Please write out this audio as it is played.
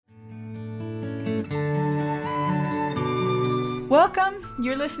Welcome.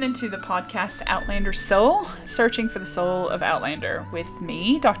 You're listening to the podcast Outlander Soul, searching for the soul of Outlander, with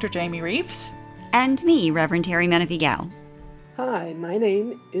me, Dr. Jamie Reeves. And me, Reverend Terry Menefee-Gow. Hi, my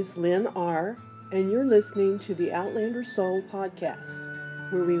name is Lynn R., and you're listening to the Outlander Soul podcast,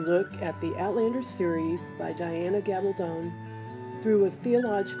 where we look at the Outlander series by Diana Gabaldon through a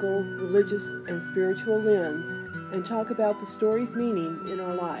theological, religious, and spiritual lens, and talk about the story's meaning in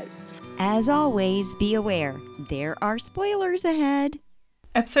our lives. As always, be aware, there are spoilers ahead.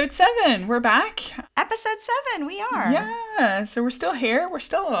 Episode 7, we're back. Episode 7, we are. Yeah, so we're still here, we're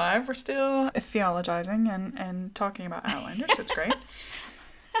still alive, we're still theologizing and talking about Outlander, so it's great.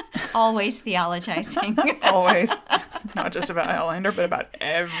 Always theologizing. Always. Not just about Outlander, but about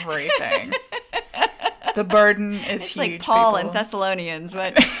everything. The burden is it's huge, like Paul people. and Thessalonians,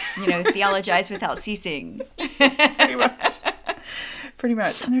 but, theologize without ceasing. Pretty much. Pretty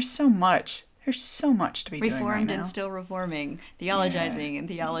much. And there's so much. There's so much to be doing right now. Reformed and still reforming. Theologizing and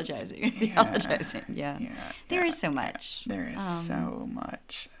theologizing and theologizing. Yeah. There is so much. There is so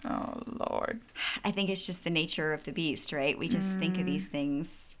much. Oh, Lord. I think it's just the nature of the beast, right? We just think of these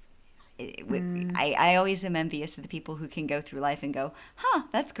things. I always am envious of the people who can go through life and go,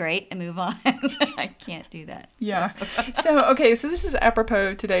 that's great, and move on. I can't do that. Yeah. So this is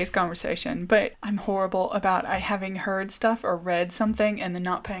apropos today's conversation, but I'm horrible about having heard stuff or read something and then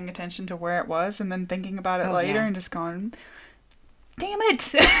not paying attention to where it was and then thinking about it later and just going, damn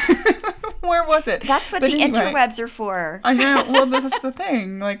it! Where was it? That's what interwebs are for. I know. Well, that's the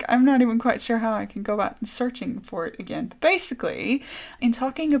thing. Like, I'm not even quite sure how I can go about searching for it again. But basically, in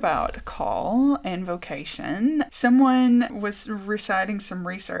talking about call and vocation, someone was reciting some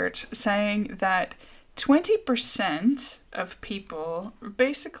research saying that 20% of people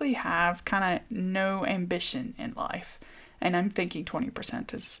basically have kind of no ambition in life. And I'm thinking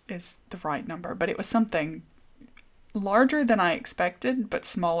 20% is the right number, but it was something larger than I expected, but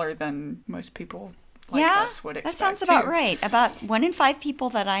smaller than most people like us would expect. That sounds about right. About 1 in 5 people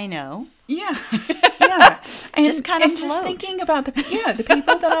that I know. Yeah. And just kind of just thinking about the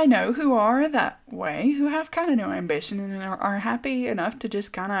people that I know who are that way, who have kind of no ambition and are happy enough to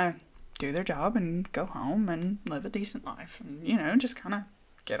just kind of do their job and go home and live a decent life and, just kind of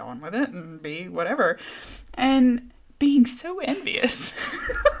get on with it and be whatever. And being so envious.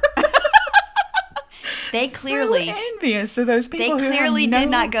 They clearly so envious of those people. They clearly did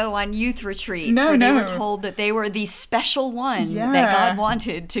not go on youth retreats where they were told that they were the special one that God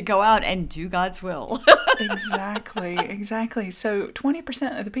wanted to go out and do God's will. Exactly. So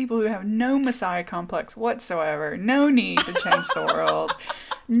 20% of the people who have no Messiah complex whatsoever, no need to change the world,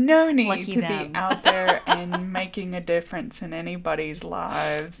 no need Lucky to them. be out there and making a difference in anybody's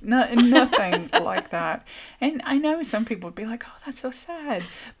lives. Nothing like that. And I know some people would be like, oh, that's so sad.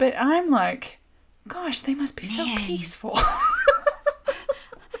 But I'm like, gosh, they must be so peaceful.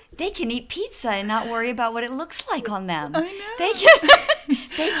 They can eat pizza and not worry about what it looks like on them. I know.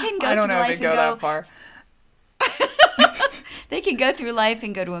 They can go through life. I don't know if they go that far. They can go through life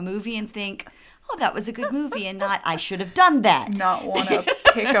and go to a movie and think, oh, that was a good movie, and not, I should have done that. Not want to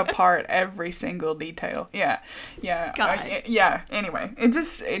pick apart every single detail. Yeah. Anyway, it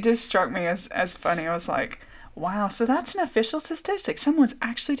just struck me as funny. I was like, wow, so that's an official statistic. Someone's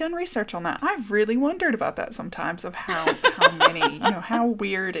actually done research on that. I've really wondered about that sometimes, of how many, how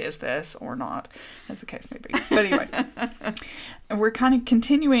weird is this or not, as the case may be. But anyway, we're kind of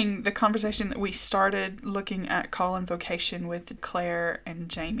continuing the conversation that we started looking at call and vocation with Claire and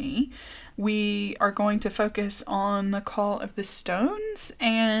Jamie. We are going to focus on the call of the Stones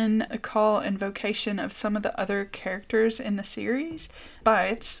and a call and vocation of some of the other characters in the series.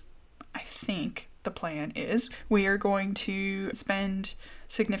 But I think the plan is we are going to spend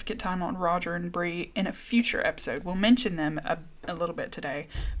significant time on Roger and Bree in a future episode. We'll mention them a little bit today,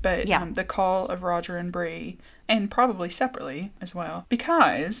 but the call of Roger and Bree, and probably separately as well,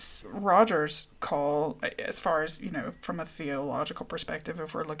 because Roger's call, as far as, from a theological perspective,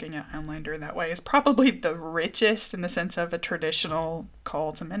 if we're looking at Outlander that way, is probably the richest in the sense of a traditional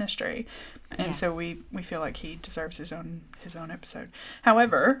call to ministry. And so we feel like he deserves his own episode.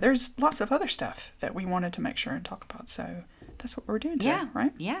 However, there's lots of other stuff that we wanted to make sure and talk about, so that's what we're doing today,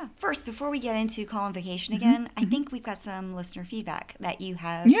 right? Yeah. First, before we get into call and vacation again, I think we've got some listener feedback that you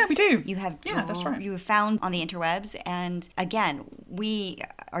have. Yeah, we do. You have. Yeah, that's right. You have found on the interwebs, and again, we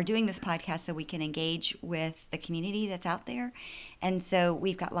are doing this podcast so we can engage with the community that's out there. And so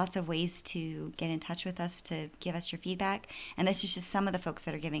we've got lots of ways to get in touch with us, to give us your feedback. And this is just some of the folks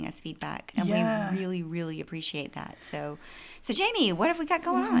that are giving us feedback. And we really, really appreciate that. So Jamie, what have we got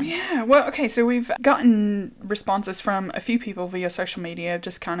going on? Yeah, well, okay, so we've gotten responses from a few people via social media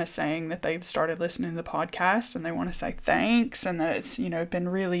just kind of saying that they've started listening to the podcast and they want to say thanks and that it's, been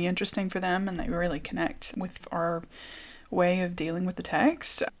really interesting for them and they really connect with our way of dealing with the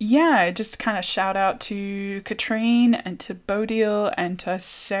text. Yeah, just kind of shout out to Katrine and to Bodil and to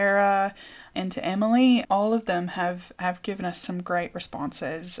Sarah and to Emily. All of them have given us some great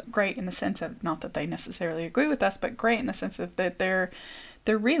responses. Great in the sense of, not that they necessarily agree with us, but great in the sense of that they're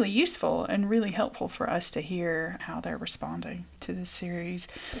really useful and really helpful for us to hear how they're responding to this series.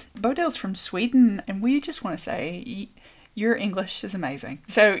 Bodil's from Sweden, and we just want to say, your English is amazing.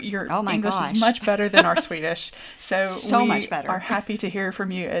 So your English is much better than our Swedish. So we much better. Are happy to hear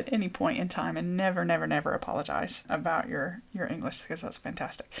from you at any point in time and never, never, never apologize about your English because that's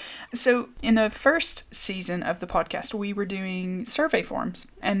fantastic. So in the first season of the podcast, we were doing survey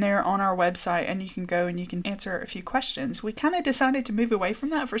forms and they're on our website and you can go and you can answer a few questions. We kind of decided to move away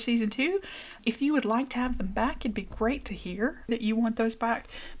from that for season 2. If you would like to have them back, it'd be great to hear that you want those back.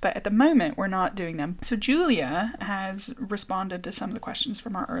 But at the moment, we're not doing them. So Julia has responded to some of the questions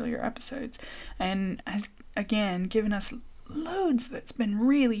from our earlier episodes and has again given us loads that's been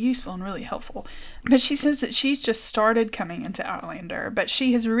really useful and really helpful. But she says that she's just started coming into Outlander, but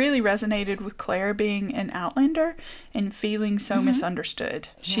she has really resonated with Claire being an Outlander and feeling so misunderstood.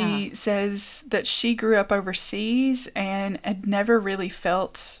 Yeah. She says that she grew up overseas and had never really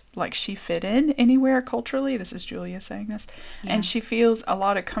felt like she fit in anywhere culturally. This is Julia saying this. Yeah. And she feels a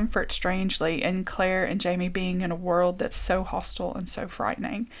lot of comfort, strangely, in Claire and Jamie being in a world that's so hostile and so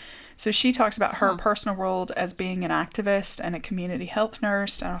frightening. So she talks about her personal world as being an activist and a community health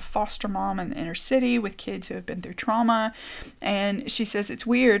nurse and a foster mom in the inner city with kids who have been through trauma. And she says it's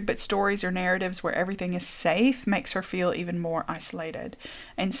weird, but stories or narratives where everything is safe makes her feel even more isolated.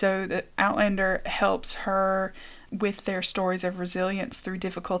 And so the Outlander helps her with their stories of resilience through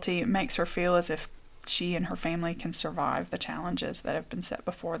difficulty. It makes her feel as if she and her family can survive the challenges that have been set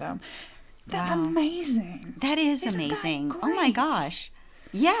before them. That's amazing. That is amazing. That oh my gosh.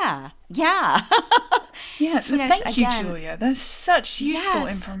 Yeah. Yeah, so thank you, Julia. That's such useful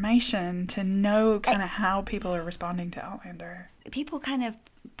information to know kind of how people are responding to Outlander. People kind of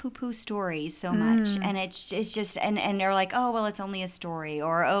poo-poo stories so much, and it's just, and they're like, oh, well, it's only a story,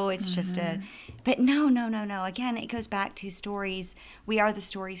 or, oh, it's just a, but no. Again, it goes back to stories. We are the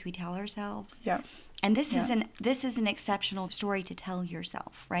stories we tell ourselves. Yeah. And this is an exceptional story to tell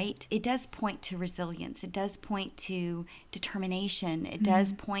yourself, right? It does point to resilience. It does point to determination. It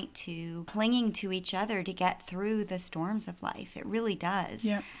does point to clinging to each other to get through the storms of life. It really does.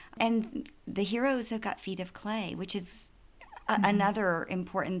 Yeah. And the heroes have got feet of clay, which is another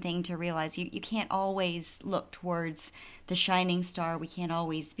important thing to realize. You can't always look towards the shining star. We can't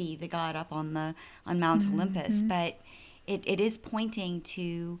always be the God up on Mount Olympus, but it is pointing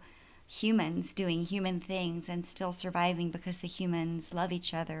to humans doing human things and still surviving because the humans love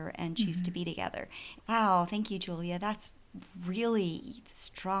each other and choose to be together. Wow, thank you, Julia. That's really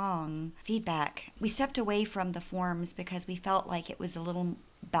strong feedback. We stepped away from the forums because we felt like it was a little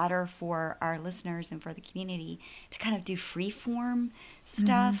better for our listeners and for the community to kind of do free form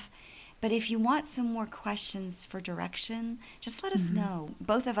stuff. But if you want some more questions for direction, just let us know.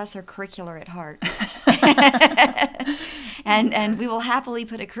 Both of us are curricular at heart. and we will happily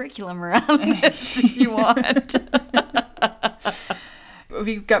put a curriculum around this if you want.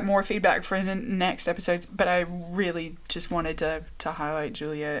 We've got more feedback for the next episodes, but I really just wanted to highlight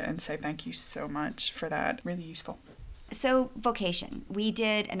Julia and say thank you so much for that. Really useful. So, vocation. We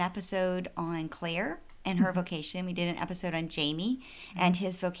did an episode on Claire and her vocation. We did an episode on Jamie and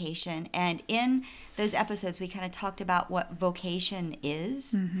his vocation. And in those episodes, we kind of talked about what vocation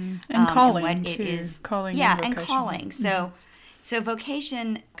is. And calling, and what too. It is. Calling and calling. So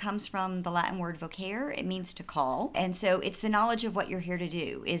vocation comes from the Latin word vocare. It means to call. And so it's the knowledge of what you're here to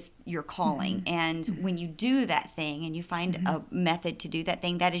do is your calling. And when you do that thing and you find a method to do that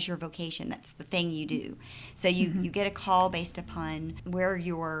thing, that is your vocation. That's the thing you do. So you get a call based upon where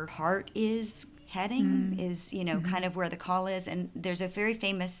your heart is heading, is, kind of where the call is. And there's a very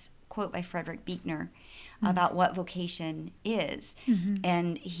famous quote by Frederick Buechner about what vocation is.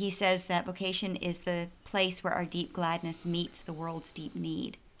 And he says that vocation is the place where our deep gladness meets the world's deep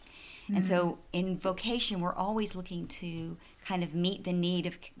need. And so in vocation, we're always looking to kind of meet the need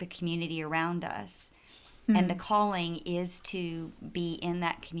of the community around us. And the calling is to be in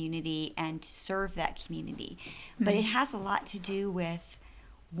that community and to serve that community. But it has a lot to do with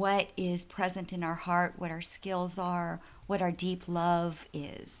what is present in our heart, what our skills are, what our deep love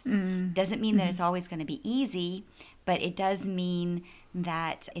is. Doesn't mean that it's always going to be easy, but it does mean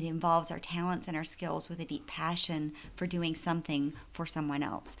that it involves our talents and our skills with a deep passion for doing something for someone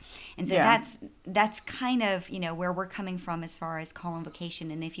else. And so that's kind of, where we're coming from as far as call and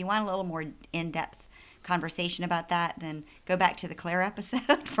vocation. And if you want a little more in-depth conversation about that, then go back to the Claire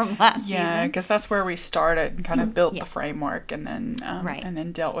episode from last season. Yeah, because that's where we started and kind of built the framework, and then and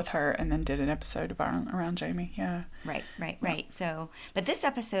then dealt with her, and then did an episode around Jamie. Yeah. Right. So, but this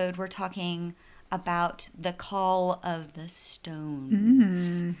episode we're talking about the call of the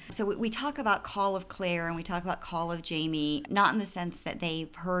stones. So we talk about call of Claire and we talk about call of Jamie, not in the sense that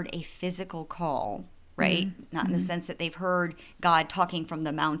they've heard a physical call, right? Not in the sense that they've heard God talking from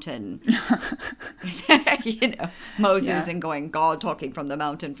the mountain, Moses and going, God talking from the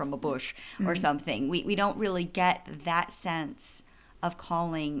mountain from a bush or something. We don't really get that sense of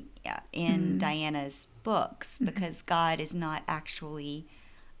calling in Diana's books because God is not actually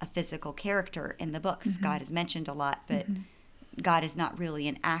a physical character in the books. God is mentioned a lot, but God is not really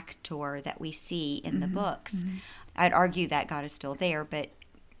an actor that we see in the books. I'd argue that God is still there, but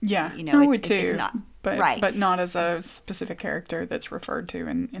I would too. It's not, but not as a specific character that's referred to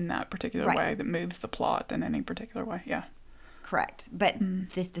in that particular way that moves the plot in any particular way. Yeah. Correct. But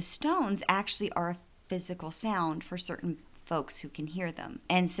the stones actually are a physical sound for certain folks who can hear them.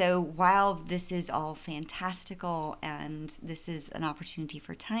 And so while this is all fantastical and this is an opportunity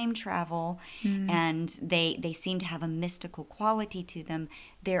for time travel and they seem to have a mystical quality to them,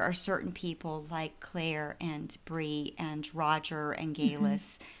 there are certain people like Claire and Bree and Roger and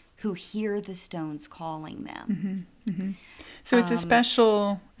Galus who hear the stones calling them. So it's a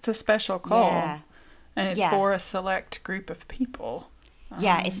special call. Yeah. And it's for a select group of people.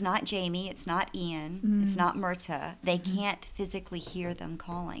 It's not Jamie, it's not Ian, it's not Myrta. They can't physically hear them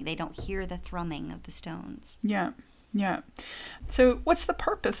calling. They don't hear the thrumming of the stones. Yeah. So what's the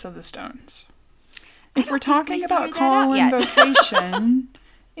purpose of the stones? If we're talking about call and vocation,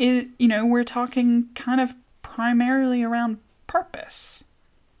 we're talking kind of primarily around purpose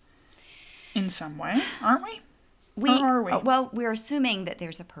in some way, aren't we? Or are we? Well, we're assuming that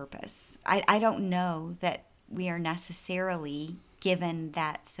there's a purpose. I don't know that we are necessarily given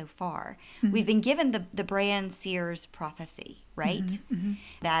that so far. We've been given the Bran Sears prophecy, right?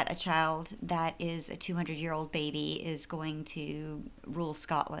 That a child that is a 200-year-old baby is going to rule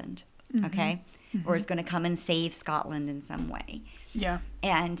Scotland, okay? Or is going to come and save Scotland in some way. Yeah.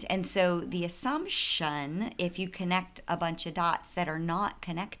 And so the assumption, if you connect a bunch of dots that are not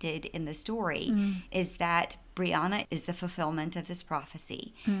connected in the story, is that Brianna is the fulfillment of this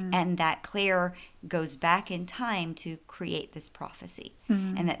prophecy, and that Claire goes back in time to create this prophecy,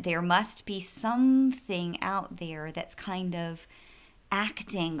 and that there must be something out there that's kind of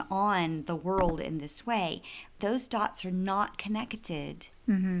acting on the world in this way. Those dots are not connected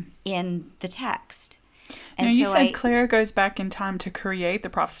in the text. And now, you said Claire goes back in time to create the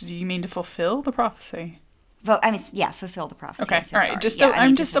prophecy. Do you mean to fulfill the prophecy? Fulfill the prophecy. Okay, all right.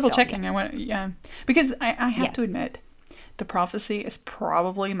 I'm just double checking. Because I have to admit, the prophecy is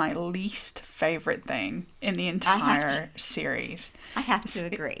probably my least favorite thing in the entire series. I have to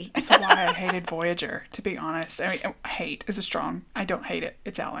agree. That's why I hated Voyager, to be honest. I mean, hate is I don't hate it.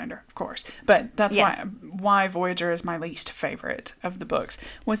 It's Outlander, of course. But that's why Voyager is my least favorite of the books,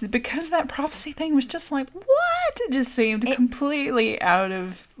 was because that prophecy thing was just like, what? It just seemed completely out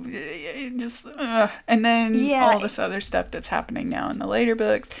of, and then all this other stuff that's happening now in the later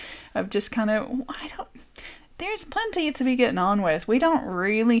books of just kind of, there's plenty to be getting on with. We don't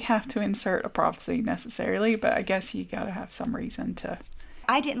really have to insert a prophecy necessarily, but I guess you got to have some reason to.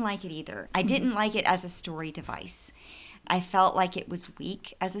 I didn't like it either. I didn't like it as a story device. I felt like it was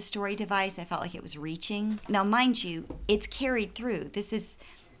weak as a story device. I felt like it was reaching. Now, mind you, it's carried through.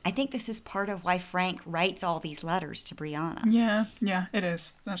 I think this is part of why Frank writes all these letters to Brianna. Yeah, it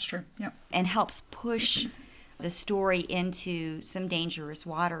is. That's true. Yeah. And helps push the story into some dangerous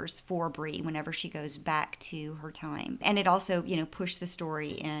waters for Bree whenever she goes back to her time. And it also, pushed the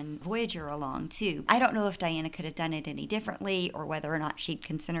story in Voyager along too. I don't know if Diana could have done it any differently or whether or not she'd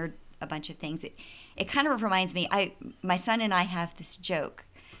considered a bunch of things. It kind of reminds me, my son and I have this joke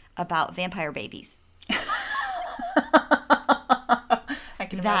about vampire babies. I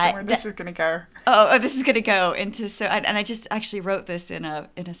can imagine where this is going to go. Oh, this is going to go into and I just actually wrote this in a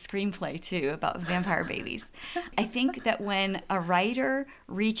screenplay too about vampire babies. I think that when a writer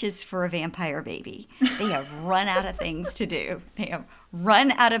reaches for a vampire baby, they have run out of things to do. They have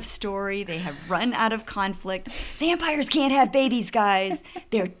run out of story. They have run out of conflict. Vampires can't have babies, guys.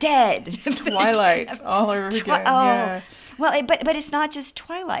 They're dead. It's Twilight all over again. Yeah. Well, but it's not just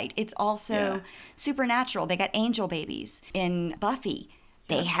Twilight. It's also Yeah. Supernatural. They got angel babies in Buffy.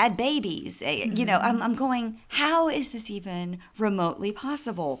 They had babies. You know, I'm going, how is this even remotely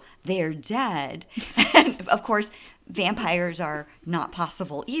possible? They're dead. And of course, vampires are not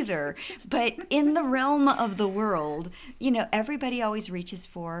possible either. But in the realm of the world, you know, everybody always reaches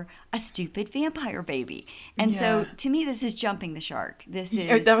for a stupid vampire baby. And so Yeah. to me, this is jumping the shark. This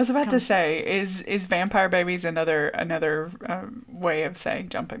is. That was about to say, is vampire babies another way of saying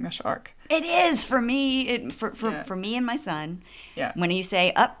jumping the shark? It is for me. Yeah. For me and my son. Yeah. When you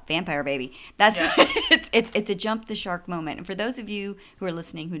say "up, vampire baby," that's Yeah. it's a jump the shark moment. And for those of you who are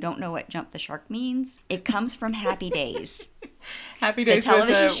listening who don't know what jump the shark means, it comes from Happy Days. Happy Days was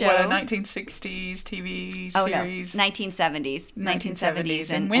television a show. 1960s TV Oh no, series. 1970s.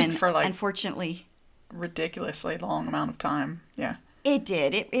 1970s, and went for, like, unfortunately. Ridiculously long amount of time. Yeah. It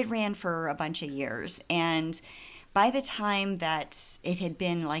did. It ran for a bunch of years. And by the time that it had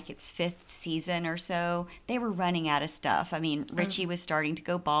been like its 5th season or so, they were running out of stuff. I mean, Richie was starting to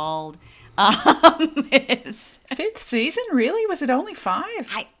go bald. Fifth season? Really? Was it only 5?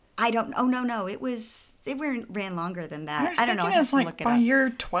 I don't. Oh no! It ran longer than that. I don't know. I It have was to like look it by up. year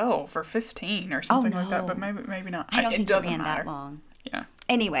 12 or 15 or something like that, no. but maybe not. I don't it think doesn't it ran matter. that long. Yeah.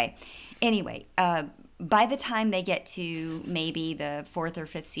 Anyway, by the time they get to maybe the 4th or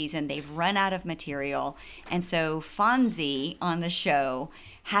 5th season, they've run out of material, and so Fonzie on the show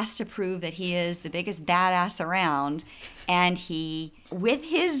has to prove that he is the biggest badass around, and he, with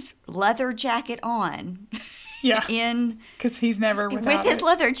his leather jacket on, Yeah. in Because he's never without with his it.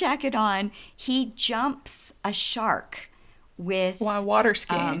 leather jacket on, he jumps a shark with Why water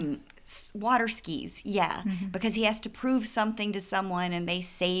skiing? water skis, yeah, Mm-hmm. because he has to prove something to someone and they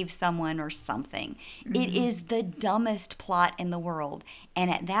save someone or something. Mm-hmm. It is the dumbest plot in the world. And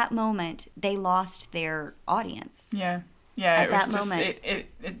at that moment, they lost their audience. Yeah. Yeah, At it was that just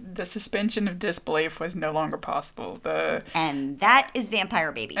moment. the suspension of disbelief was no longer possible. And that is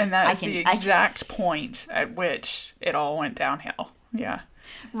Vampire Babies. And that is the exact point at which it all went downhill. Yeah.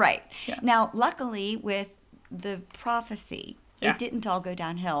 Right. Yeah. Now, luckily, with the prophecy, Yeah. it didn't all go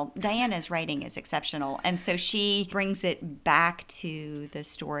downhill. Diana's writing is exceptional. And so she brings it back to the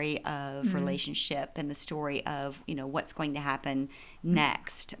story of relationship and the story of, you know, what's going to happen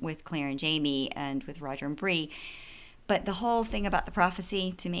next with Claire and Jamie and with Roger and Bree. But the whole thing about the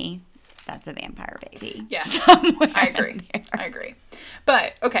prophecy, to me, that's a vampire baby. Yeah, Somewhere I agree. there. I agree.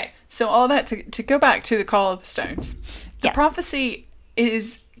 But, okay, so all that, to go back to the Call of the Stones, the Yes. prophecy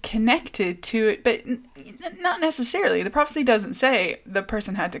is connected to it, but not necessarily. The prophecy doesn't say the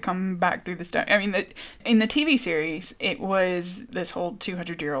person had to come back through the stone. I mean, in the TV series, it was this whole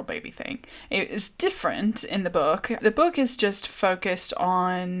 200-year-old baby thing. It is different in the book. The book is just focused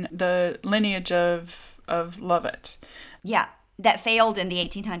on the lineage of Lovett. Yeah, that failed in the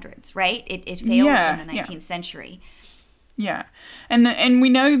 1800s, right? It failed Yeah, in the yeah. 19th century. Yeah, and we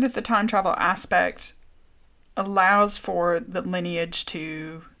know that the time travel aspect allows for the lineage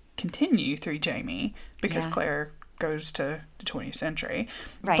to continue through Jamie because Yeah. Claire goes to the 20th century.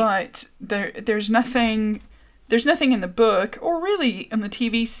 Right. But there's nothing in the book or really in the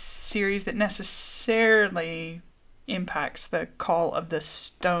TV series that necessarily impacts the Call of the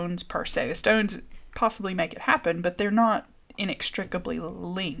Stones per se. The Stones possibly make it happen, but they're not inextricably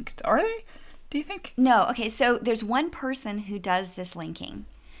linked, are they? Do you think? No, okay, so there's one person who does this linking.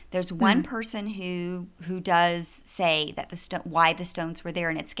 There's one person who does say that why the stones were there,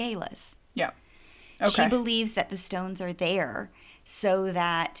 and it's Galis. Yeah. Okay. She believes that the stones are there so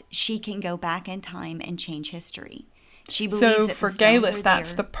that she can go back in time and change history. She believes So that for the stones Galis, are that's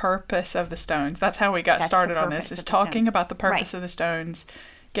there. the purpose of the stones. That's how we got That's the started on purpose this, is of the talking stones. about the purpose Right. of the stones.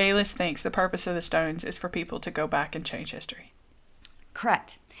 Galis thinks the purpose of the stones is for people to go back and change history.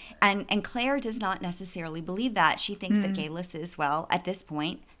 Correct. And Claire does not necessarily believe that. She thinks that Galis is, well, at this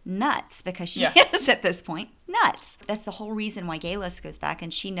point, nuts, because she Yeah. is at this point nuts. That's the whole reason why Galis goes back,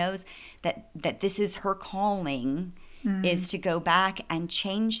 and she knows that this is her calling, is to go back and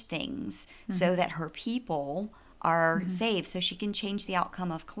change things so that her people are saved, so she can change the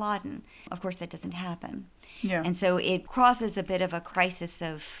outcome of Culloden. Of course, that doesn't happen. Yeah. And so it crosses a bit of a crisis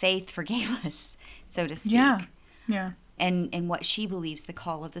of faith for Galis, so to speak. Yeah. Yeah. And what she believes the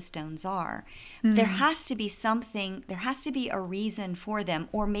Call of the Stones are. There has to be something, there has to be a reason for them,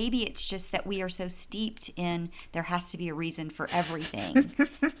 or maybe it's just that we are so steeped in there has to be a reason for everything.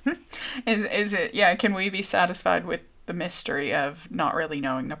 Is it, yeah, can we be satisfied with the mystery of not really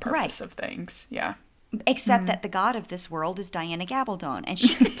knowing the purpose Right. of things? Yeah. Except that the god of this world is Diana Gabaldon, and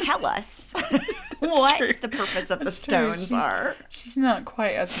she could tell us what true. the purpose of the That's true. stones are. She's not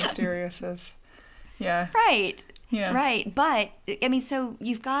quite as mysterious as, yeah. Right. Yeah. Right. But I mean, so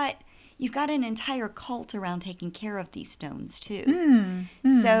you've got an entire cult around taking care of these stones too.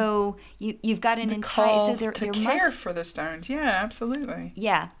 So you've got an The entire call so there to there care must for the stones. Yeah, absolutely.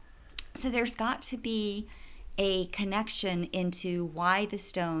 yeah. So there's got to be a connection into why the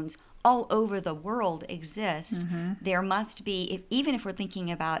stones all over the world exist. There must be, even if we're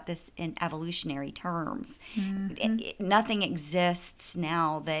thinking about this in evolutionary terms, nothing exists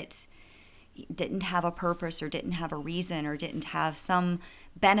now that didn't have a purpose or didn't have a reason or didn't have some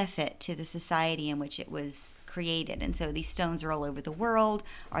benefit to the society in which it was created. And so these stones are all over the world.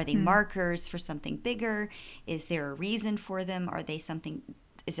 Are they markers for something bigger? Is there a reason for them?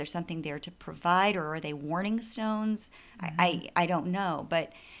 Is there something there to provide, or are they warning stones? I don't know.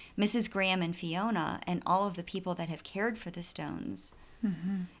 But Mrs. Graham and Fiona and all of the people that have cared for the stones,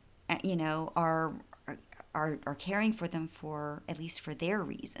 you know, are caring for them for, at least for their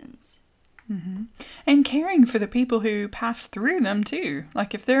reasons. And caring for the people who pass through them too.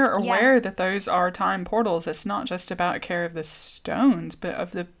 Like if they're aware that those are time portals, it's not just about care of the stones, but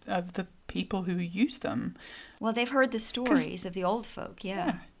of the people who use them. Well, they've heard the stories of the old folk.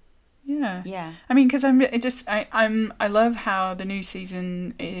 Yeah. I mean, because I love how the new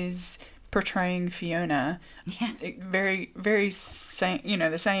season is portraying Fiona. Very, very same, you know,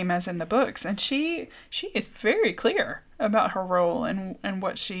 the same as in the books, and she is very clear about her role and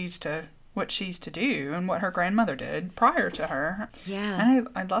what she's to do and what her grandmother did prior to her. Yeah. And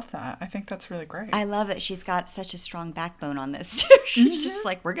I love that. I think that's really great. I love that she's got such a strong backbone on this too. She's just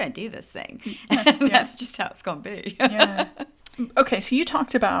like, we're going to do this thing. And that's just how it's going to be. Yeah. Okay, so you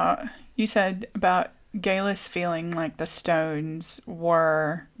said about Galus feeling like the stones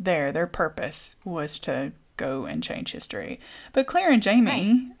were there. Their purpose was to go and change history. But Claire and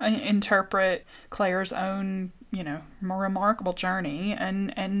Jamie interpret Claire's own, you know, more remarkable journey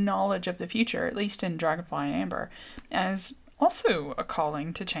and knowledge of the future, at least in Dragonfly and Amber, as also a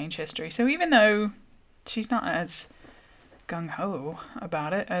calling to change history. So even though she's not as gung-ho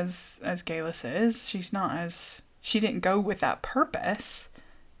about it as Galus is, she didn't go with that purpose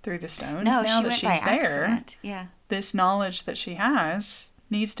through the stones. No, now she that went she's by there, accident. Yeah. this knowledge that she has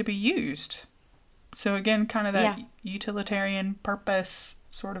needs to be used. So again, kind of that utilitarian purpose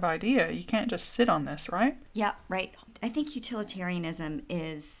sort of idea. You can't just sit on this, right? Yeah, right. I think utilitarianism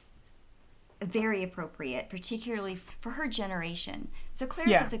is very appropriate, particularly for her generation. So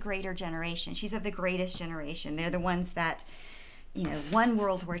Claire's of the greater generation. She's of the greatest generation. They're the ones that, you know, won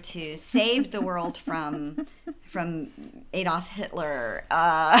World War II, saved the world from Adolf Hitler.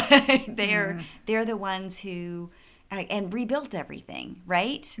 They're the ones who and rebuilt everything,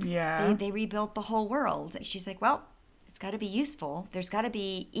 right? Yeah. They rebuilt the whole world. She's like, well, it's got to be useful. There's got to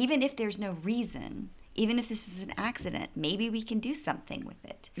be, even if there's no reason, even if this is an accident, maybe we can do something with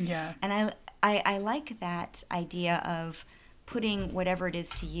it. Yeah. And I like that idea of putting whatever it is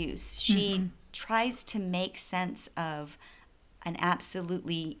to use. She tries to make sense of an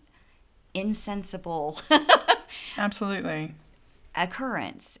absolutely insensible Absolutely.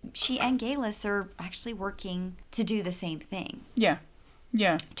 occurrence. She and Galus are actually working to do the same thing. Yeah.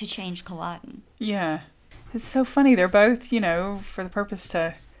 Yeah. To change Culloden. Yeah. It's so funny. They're both, you know, for the purpose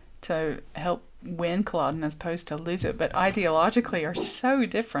to help win Culloden as opposed to lose it, but ideologically are so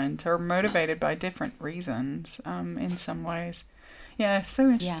different or motivated by different reasons in some ways. Yeah, so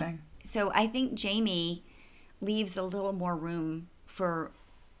interesting. Yeah. So I think Jamie leaves a little more room for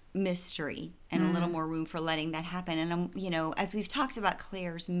mystery and a little more room for letting that happen. And, you know, as we've talked about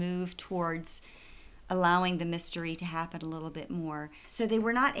Claire's move towards allowing the mystery to happen a little bit more. So they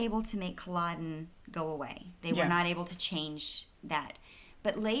were not able to make Culloden go away. They were not able to change that.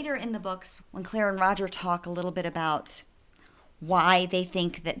 But later in the books, when Claire and Roger talk a little bit about why they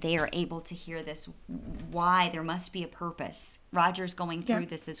think that they are able to hear this, why there must be a purpose. Roger's going through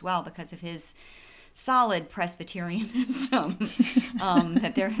this as well because of his solid Presbyterianism,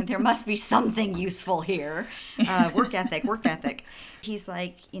 that there must be something useful here. Work ethic. He's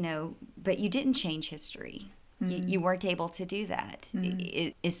like, you know, but you didn't change history. You weren't able to do that.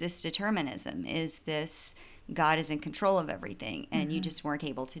 Is this determinism? Is this God is in control of everything and you just weren't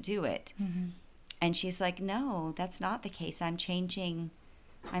able to do it? And she's like, no, that's not the case. I'm changing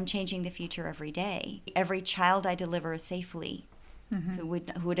the future every day. Every child I deliver safely who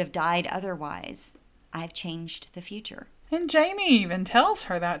would have died otherwise, I've changed the future. And Jamie even tells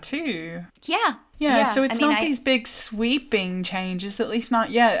her that too. Yeah. So it's not these big sweeping changes, at least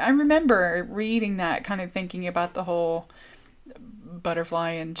not yet. I remember reading that, kind of thinking about the whole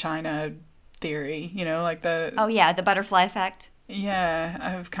butterfly in China theory, you know, like the... Oh, yeah, the butterfly effect.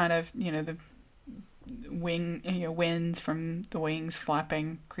 Yeah, of kind of, you know, winds from the wings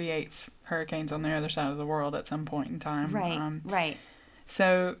flapping creates hurricanes on the other side of the world at some point in time. Right.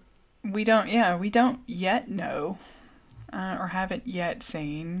 So we don't yet know, or haven't yet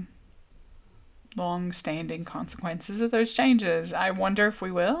seen long-standing consequences of those changes. I wonder if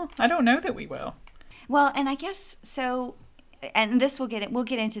we will. I don't know that we will. Well, and I guess so. And we'll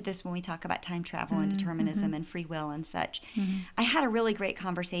get into this when we talk about time travel and determinism and free will and such. I had a really great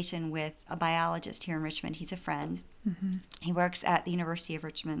conversation with a biologist here in Richmond. He's a friend. He works at the University of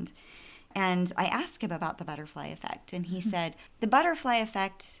Richmond. And I asked him about the butterfly effect. And he said, the butterfly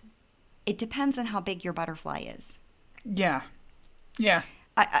effect, it depends on how big your butterfly is. Yeah.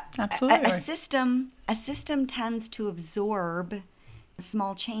 Absolutely. A system tends to absorb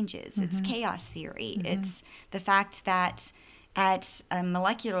small changes. It's chaos theory. It's the fact that at a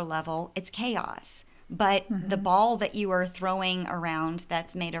molecular level, it's chaos. But the ball that you are throwing around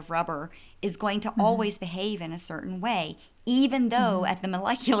that's made of rubber is going to always behave in a certain way, even though at the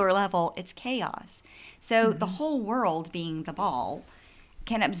molecular level, it's chaos. So the whole world, being the ball,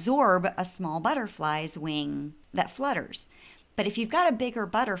 can absorb a small butterfly's wing that flutters. But if you've got a bigger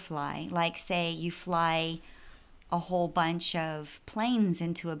butterfly, like say you fly a whole bunch of planes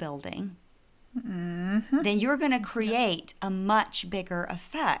into a building, then you're going to create a much bigger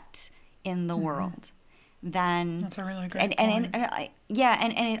effect in the world than... That's a really great point. And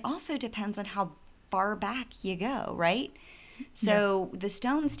it also depends on how far back you go, right? So the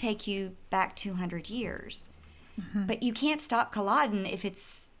stones take you back 200 years, but you can't stop Culloden if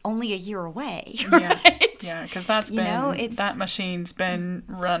it's only a year away, right? Yeah, because that machine's been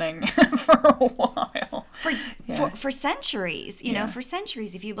running for a while. For centuries, you know, for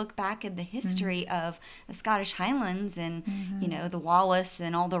centuries. If you look back in the history of the Scottish Highlands and you know the Wallace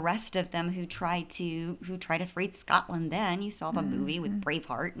and all the rest of them who tried to free Scotland, then you saw the movie with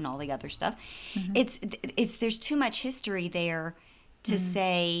Braveheart and all the other stuff. It's there's too much history there to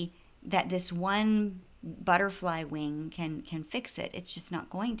say that this one butterfly wing can fix it. It's just not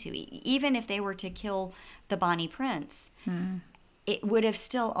going to. Even if they were to kill the Bonnie Prince, it would have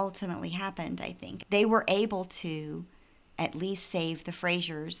still ultimately happened, I think. They were able to at least save the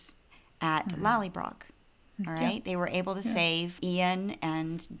Frasers at Lallybroch. All right? They were able to save Ian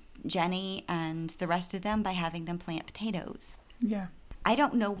and Jenny and the rest of them by having them plant potatoes. Yeah. I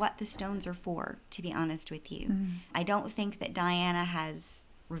don't know what the stones are for, to be honest with you. I don't think that Diana has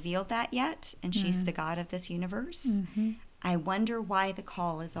revealed that yet, and she's the god of this universe. I wonder why the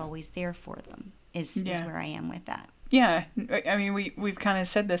call is always there for them, is where I am with that. Yeah, I mean, we've kind of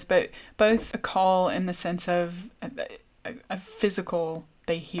said this, but both a call in the sense of a physical,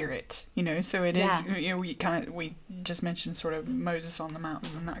 they hear it, you know, so it is, you know, we just mentioned sort of Moses on the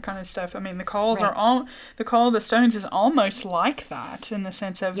mountain and that kind of stuff. I mean, the calls the call of the stones is almost like that in the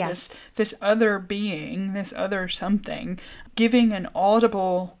sense of this other being, this other something, giving an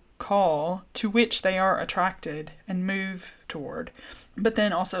audible call to which they are attracted and move toward. But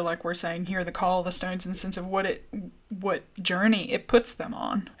then also, like we're saying here, the call of the stones in the sense of what journey it puts them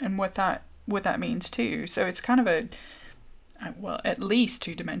on and what that means too. So it's kind of at least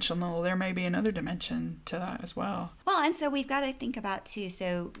two-dimensional. There may be another dimension to that as well. Well, and so we've got to think about too.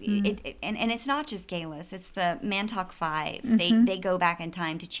 So and it's not just Galus; it's the Mantok Five. They go back in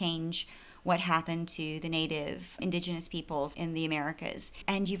time to change what happened to the native indigenous peoples in the Americas,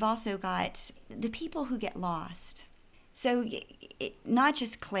 and you've also got the people who get lost. So not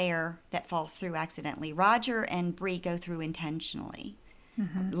just Claire that falls through accidentally. Roger and Bree go through intentionally.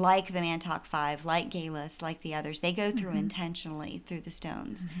 Like the Mantok Five, like Galus, like the others. They go through intentionally through the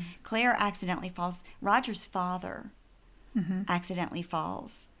stones. Claire accidentally falls. Roger's father accidentally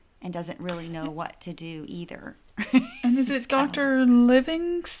falls and doesn't really know what to do either. And is it Dr.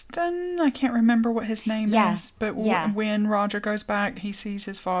 Livingston? I can't remember what his name is. But when Roger goes back, he sees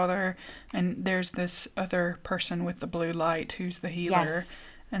his father, and there's this other person with the blue light who's the healer,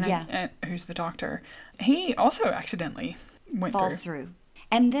 and who's the doctor. He also accidentally falls through.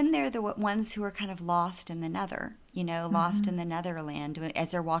 And then they're the ones who are kind of lost in the nether, you know, lost in the netherland.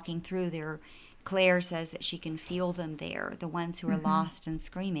 As they're walking through, Claire says that she can feel them there, the ones who are lost and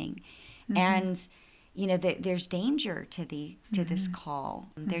screaming. And, you know, there's danger to this call.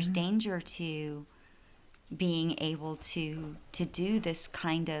 There's danger to being able to do this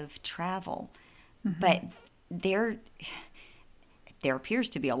kind of travel. But there appears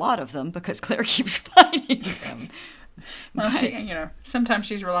to be a lot of them because Claire keeps finding them. Well, sometimes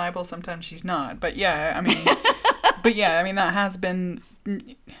she's reliable, sometimes she's not. But I mean, that has been.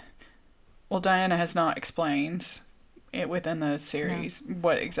 Well, Diana has not explained within the series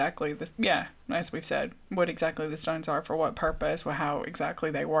what exactly as we've said, what exactly the stones are, for what purpose, how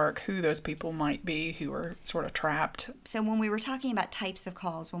exactly they work, who those people might be who are sort of trapped. So when we were talking about types of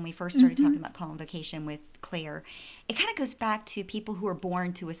calls, when we first started talking about call and vocation with Claire, it kind of goes back to people who are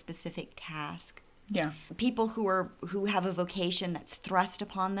born to a specific task. Yeah. People who have a vocation that's thrust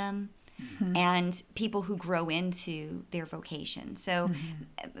upon them, and people who grow into their vocation. So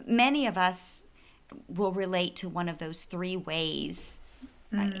many of us will relate to one of those three ways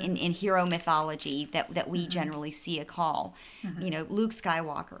in hero mythology that we generally see a call. You know, Luke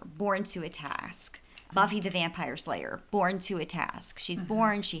Skywalker, born to a task. Buffy the Vampire Slayer, born to a task. She's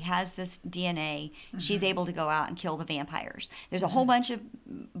born, she has this DNA, she's able to go out and kill the vampires. There's a whole bunch of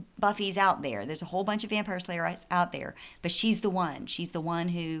Buffys out there, there's a whole bunch of Vampire Slayers out there, but she's the one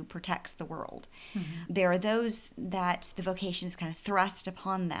who protects the world. There are those that the vocation is kind of thrust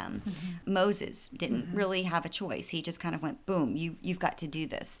upon them. Moses didn't really have a choice. He just kind of went, boom, you've got to do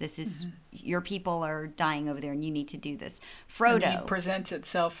this. This is, your people are dying over there and you need to do this. Frodo. And he presents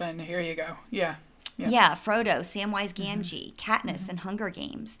itself and here you go. Yeah. Yeah, Frodo, Samwise Gamgee, Katniss, and Hunger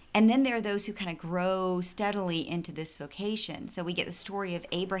Games. And then there are those who kind of grow steadily into this vocation. So we get the story of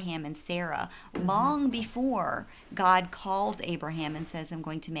Abraham and Sarah long before God calls Abraham and says, I'm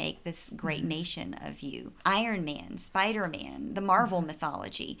going to make this great nation of you. Iron Man, Spider-Man, the Marvel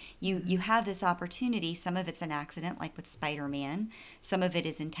mythology. You have this opportunity. Some of it's an accident, like with Spider-Man. Some of it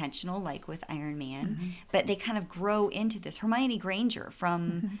is intentional, like with Iron Man. But they kind of grow into this. Hermione Granger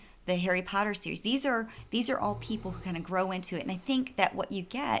from the Harry Potter series. These are all people who kind of grow into it. And I think that what you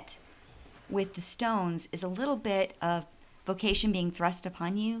get with the stones is a little bit of vocation being thrust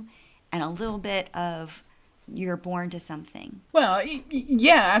upon you and a little bit of you're born to something. Well,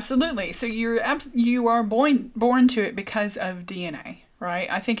 yeah, absolutely. So you are born to it because of DNA, right?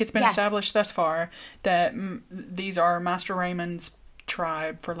 I think it's been established thus far that these are Master Raymond's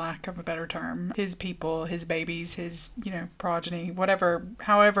tribe, for lack of a better term, his people, his babies, his progeny, whatever,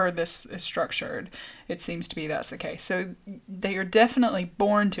 however this is structured, it seems to be that's the case. So they are definitely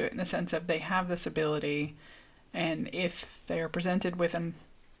born to it in the sense of they have this ability, and if they are presented with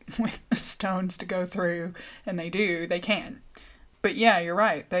stones to go through, and they do, they can. But yeah, you're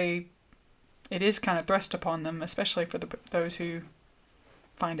right, it is kind of thrust upon them, especially for those who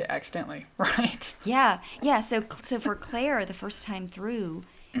find it accidentally, right? Yeah. So for Claire, the first time through,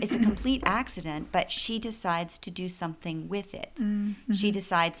 it's a complete accident, but she decides to do something with it. She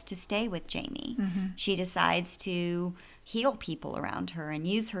decides to stay with Jamie. She decides to heal people around her and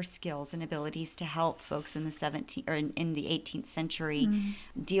use her skills and abilities to help folks in the 18th century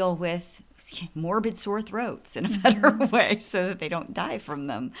deal with morbid sore throats in a better way, so that they don't die from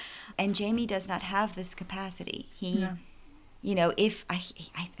them. And Jamie does not have this capacity. If I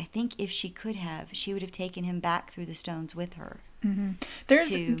think if she could have, she would have taken him back through the stones with her.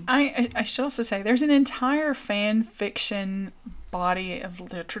 I should also say there's an entire fan fiction body of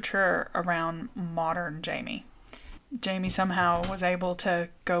literature around modern Jamie. Jamie somehow was able to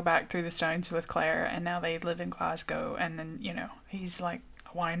go back through the stones with Claire, and now they live in Glasgow, and then he's like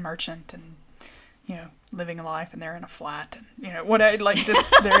a wine merchant and living a life, and they're in a flat, and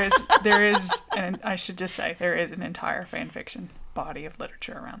there is, and I should just say there is an entire fan fiction body of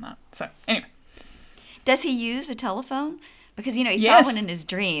literature around that. So anyway, does he use a telephone? Because he saw one in his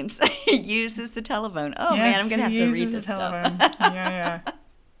dreams. He uses the telephone. Oh man, I'm gonna have to read this stuff.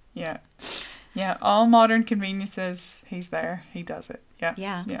 Yeah. All modern conveniences, he's there. He does it.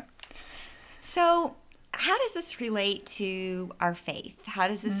 Yeah. So, how does this relate to our faith? How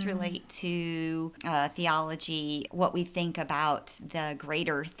does this relate to theology, what we think about the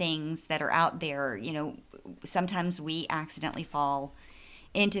greater things that are out there? Sometimes we accidentally fall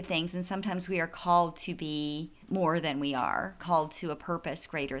into things, and sometimes we are called to be more than we are, called to a purpose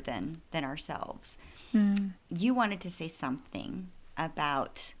greater than ourselves. You wanted to say something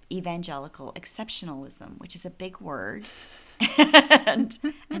about evangelical exceptionalism, which is a big word. and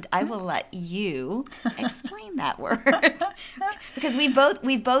I will let you explain that word, because we've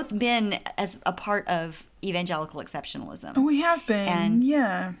both been as a part of evangelical exceptionalism. We have been, and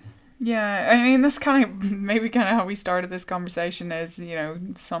yeah. I mean, that's kind of how we started this conversation, as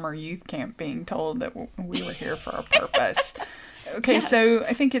summer youth camp, being told that we were here for a purpose. Okay, yes. So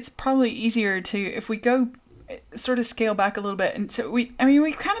I think it's probably easier to, if we go sort of scale back a little bit, and so we've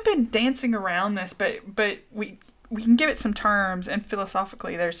kind of been dancing around this, but we can give it some terms, and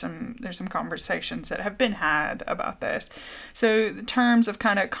philosophically there's some conversations that have been had about this. So the terms of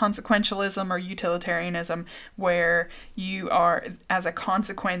kind of consequentialism or utilitarianism, where you are, as a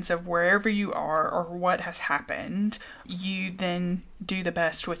consequence of wherever you are or what has happened, you then do the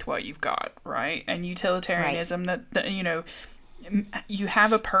best with what you've got, right? And utilitarianism, that you know, you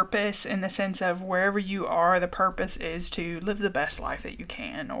have a purpose in the sense of wherever you are, the purpose is to live the best life that you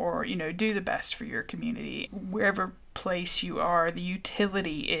can, or, you know, do the best for your community. Wherever place you are, the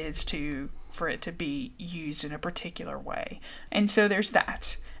utility is for it to be used in a particular way. And so there's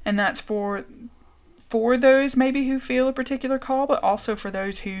that. And that's for those maybe who feel a particular call, but also for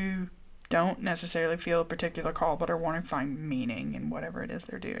those who don't necessarily feel a particular call, but are wanting to find meaning in whatever it is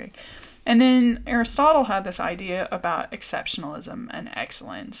they're doing. And then Aristotle had this idea about exceptionalism and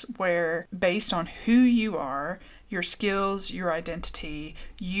excellence, where based on who you are, your skills, your identity,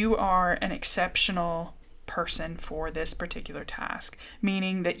 you are an exceptional person for this particular task,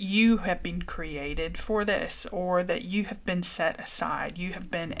 meaning that you have been created for this, or that you have been set aside, you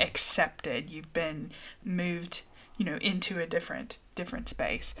have been accepted, you've been moved, you know, into a different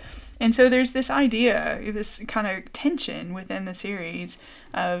space. And so there's this idea, this kind of tension within the series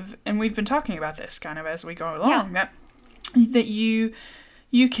of, and we've been talking about this kind of as we go along, that you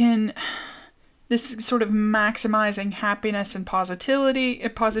can, this sort of maximizing happiness and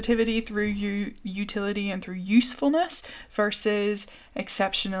positivity through utility and through usefulness versus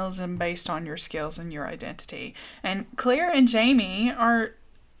exceptionalism based on your skills and your identity. And Claire and Jamie are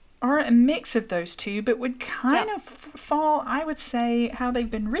a mix of those two, but would kind of fall, I would say, how they've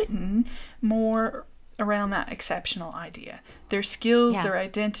been written more around that exceptional idea. Their skills, their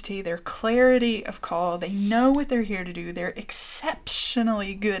identity, their clarity of call, they know what they're here to do, they're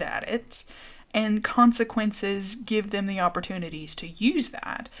exceptionally good at it, and consequences give them the opportunities to use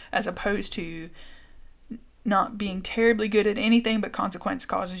that, as opposed to not being terribly good at anything, but consequence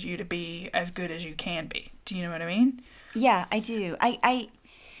causes you to be as good as you can be. Do you know what I mean? Yeah, I do.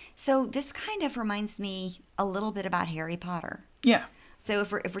 So this kind of reminds me a little bit about Harry Potter. Yeah. So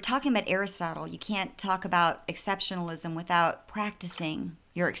if we're talking about Aristotle, you can't talk about exceptionalism without practicing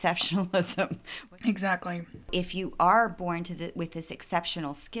your exceptionalism. Exactly. If you are born with this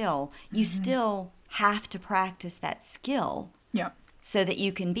exceptional skill, you still have to practice that skill. Yeah. So that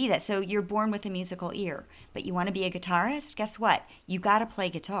you can be that. So you're born with a musical ear, but you want to be a guitarist? Guess what? You got to play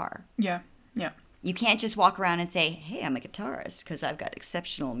guitar. Yeah. Yeah. You can't just walk around and say, hey, I'm a guitarist because I've got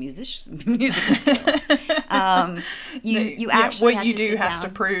exceptional musical skills. You actually what have you to do sit has down.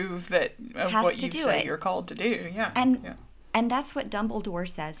 to prove that of Has what to you do say it. you're called to do. Yeah. And that's what Dumbledore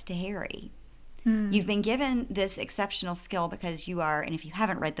says to Harry. You've been given this exceptional skill because you are, and if you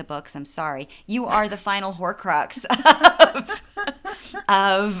haven't read the books, I'm sorry, you are the final Horcrux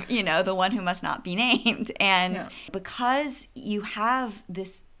of the one who must not be named. And because you have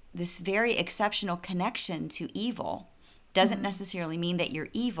this very exceptional connection to evil, doesn't necessarily mean that you're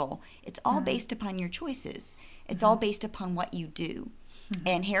evil. It's all based upon your choices. It's all based upon what you do.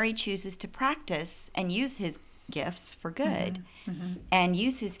 And Harry chooses to practice and use his gifts for good and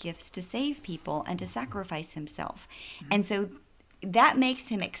use his gifts to save people and to sacrifice himself. And so that makes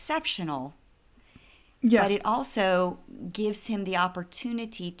him exceptional. Yeah. But it also gives him the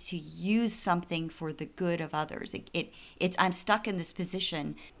opportunity to use something for the good of others. It's I'm stuck in this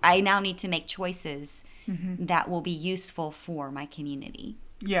position. I now need to make choices that will be useful for my community.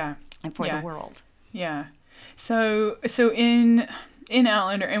 Yeah. And for the world. Yeah. So in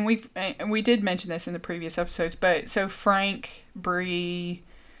Outlander, and we did mention this in the previous episodes, but so Frank, Bree,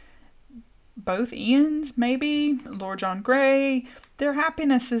 both Ians, maybe, Lord John Grey, their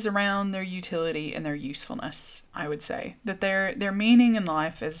happiness is around their utility and their usefulness, I would say. That their meaning in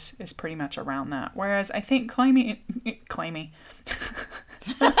life is pretty much around that. Whereas I think Claimy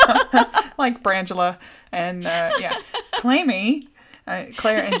like Brangela and, Claimy,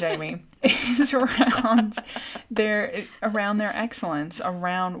 Claire and Jamie, is around their excellence,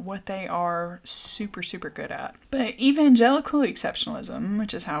 around what they are super, super good at. But evangelical exceptionalism,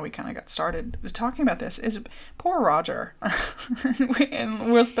 which is how we kind of got started talking about this, is poor Roger.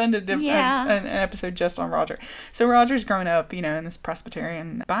 And we'll spend an episode just on Roger. So Roger's grown up, in this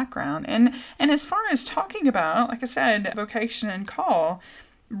Presbyterian background. And as far as talking about, like I said, vocation and call,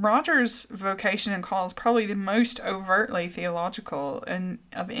 Roger's vocation and call is probably the most overtly theological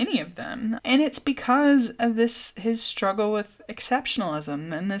of any of them. And it's because of his struggle with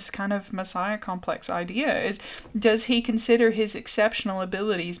exceptionalism and this kind of Messiah complex idea. Does he consider his exceptional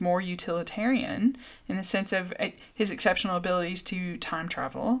abilities more utilitarian in the sense of his exceptional abilities to time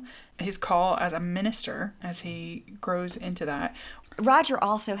travel, his call as a minister as he grows into that? Roger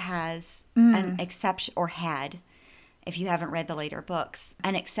also has an exception, or had if you haven't read the later books,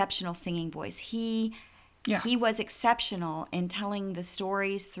 an exceptional singing voice. He Yeah. He was exceptional in telling the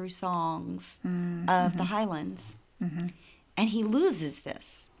stories through songs of the Highlands. And he loses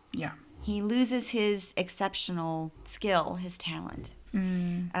this. Yeah. He loses his exceptional skill, his talent,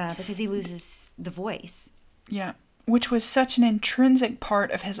 because he loses the voice. Yeah. Which was such an intrinsic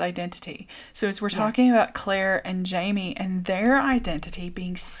part of his identity. So as we're talking about Claire and Jamie and their identity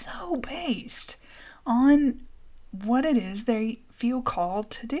being so based on what it is they feel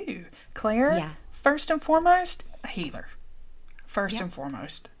called to do. Claire, first and foremost, a healer. First and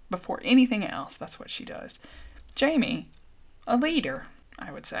foremost. Before anything else, that's what she does. Jamie, a leader,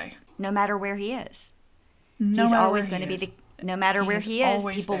 I would say. No matter where he is. He's always going to be no matter where he is,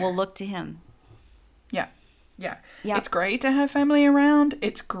 people will look to him. Yeah. Yeah. It's great to have family around.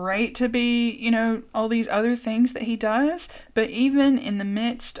 It's great to be, all these other things that he does. But even in the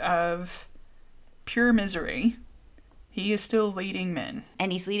midst of pure misery, he is still leading men.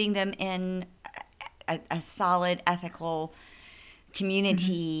 And he's leading them in a solid, ethical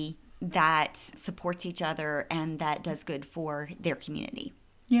community that supports each other and that does good for their community.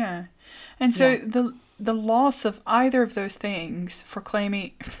 Yeah. And so the loss of either of those things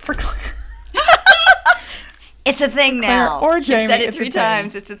It's a thing now. Or Jamie. You've said it 3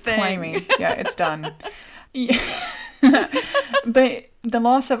 times. It's a thing. Claiming. Yeah, it's done. But the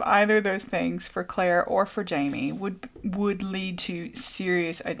loss of either of those things for Claire or for Jamie would lead to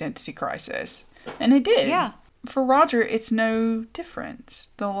serious identity crisis. And it did. Yeah. For Roger, it's no different.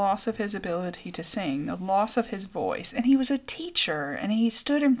 The loss of his ability to sing, the loss of his voice. And he was a teacher, and he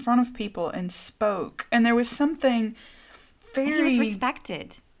stood in front of people and spoke. And there was something very... And he was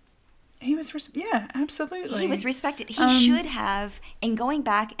respected. Yeah, absolutely. He was respected. He should have, in going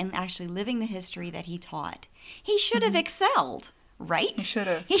back and actually living the history that he taught, he should have excelled, right? He should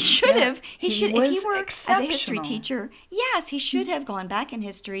have. He should have. He should. If he were exceptional. as a history teacher, yes, he should have gone back in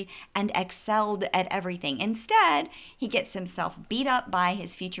history and excelled at everything. Instead, he gets himself beat up by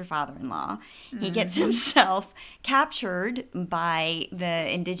his future father-in-law. He gets himself captured by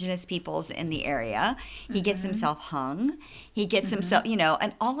the indigenous peoples in the area. He gets himself hung. He gets himself,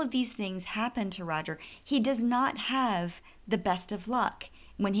 and all of these things happen to Roger. He does not have the best of luck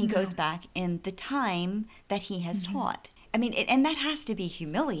when he goes back in the time that he has taught. I mean, and that has to be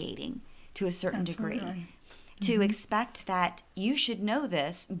humiliating to a certain degree. To expect that you should know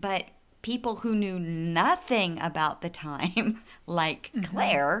this, but people who knew nothing about the time, like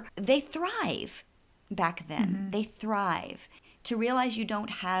Claire, they thrive back then. They thrive. To realize you don't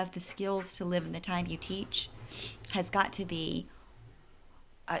have the skills to live in the time you teach has got to be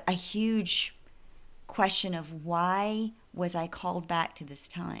a huge question of why was I called back to this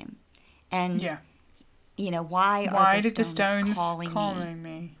time? And, why are the stones calling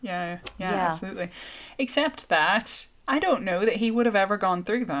me? Yeah, absolutely. Except that I don't know that he would have ever gone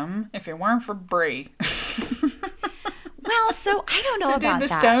through them if it weren't for Bree. Well, so I don't know about that. So did the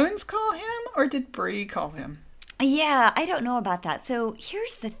stones call him or did Bree call him? Yeah, I don't know about that. So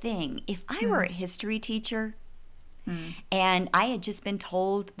here's the thing. If I were a history teacher and I had just been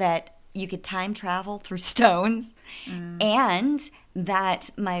told that you could time travel through stones and that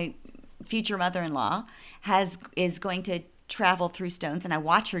my future mother-in-law is going to travel through stones and I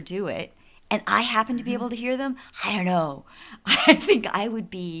watch her do it and I happen to be able to hear them, I don't know. I think I would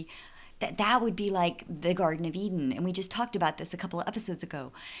be... That would be like the Garden of Eden. And we just talked about this a couple of episodes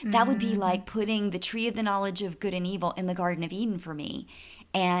ago. That would be like putting the tree of the knowledge of good and evil in the Garden of Eden for me.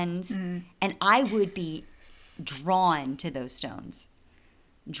 And I would be drawn to those stones.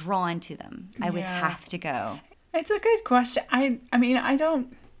 Drawn to them. I would have to go. It's a good question. I would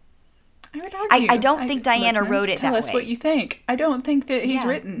argue. I don't think Diana wrote it that way. Tell us what you think. I don't think that he's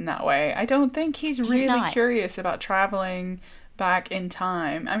written that way. I don't think he's really curious about traveling back in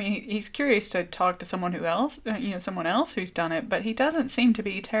time. I mean, he's curious to talk to someone someone else who's done it, but he doesn't seem to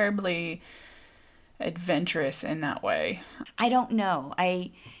be terribly adventurous in that way. I don't know.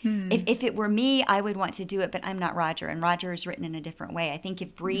 If it were me, I would want to do it, but I'm not Roger, and Roger is written in a different way. I think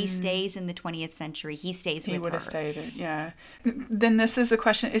if Bree stays in the 20th century, he stays with her. He would have stayed, yeah. Then this is the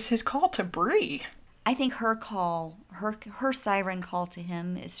question, is his call to Bree? I think her call, her siren call to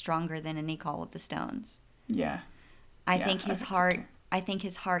him is stronger than any call with the stones. Yeah. I think his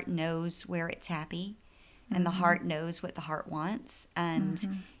heart knows where it's happy, and the heart knows what the heart wants,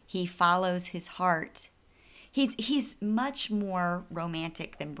 and he follows his heart. He's much more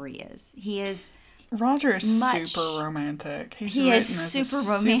romantic than Bree is. He is. Roger is super romantic. He is super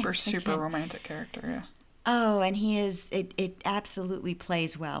romantic. Super romantic character. Yeah. Oh, and he is. It absolutely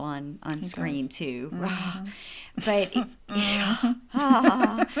plays well on screen too. But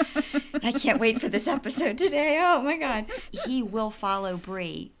I can't wait for this episode today. Oh my God. He will follow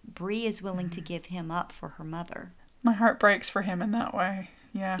Bree. Bree is willing to give him up for her mother. My heart breaks for him in that way.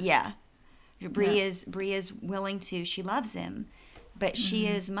 Yeah. Yeah. Bree is willing to. She loves him, but she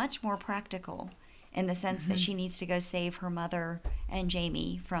is much more practical in the sense that she needs to go save her mother and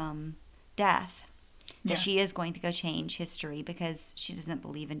Jamie from death. That she is going to go change history because she doesn't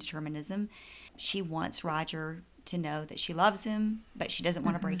believe in determinism. She wants Roger to know that she loves him, but she doesn't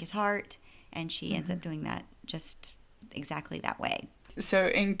want to break his heart, and she ends up doing that just exactly that way. So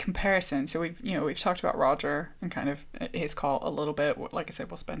in comparison, so we've talked about Roger and kind of his call a little bit. Like I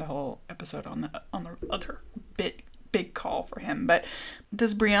said, we'll spend a whole episode on the other big call for him. But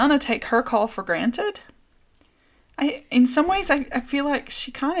does Brianna take her call for granted? In some ways, I feel like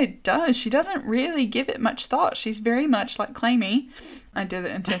she kind of does. She doesn't really give it much thought. She's very much like Clammy. I did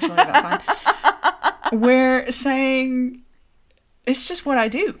it intentionally that time. We're saying, it's just what I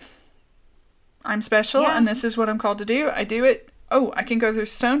do. I'm special, and this is what I'm called to do. I do it. Oh, I can go through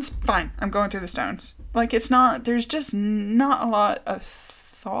stones? Fine, I'm going through the stones. Like, there's just not a lot of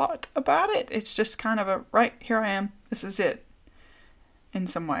thought about it. It's just kind of right, here I am. This is it. In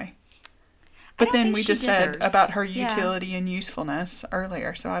some way. But then we just said about her utility and usefulness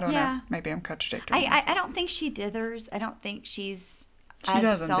earlier, so I don't know. Maybe I'm contradicting myself. I don't think she dithers. I don't think she's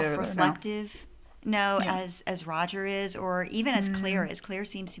as self-reflective. As Roger is, or even as Claire is. Claire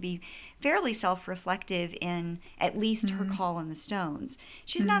seems to be fairly self-reflective in at least her call in the stones.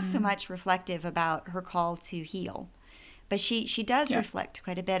 She's not so much reflective about her call to heal, but she does reflect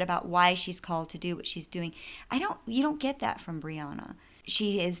quite a bit about why she's called to do what she's doing. You don't get that from Brianna.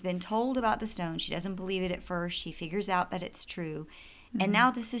 She has been told about the stone. She doesn't believe it at first. She figures out that it's true, and now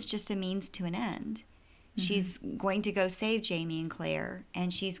this is just a means to an end. She's going to go save Jamie and Claire,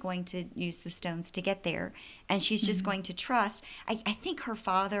 and she's going to use the stones to get there. And she's just going to trust. I think her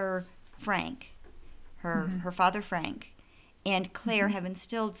father, Frank, her father, Frank, and Claire have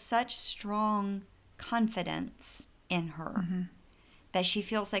instilled such strong confidence in her that she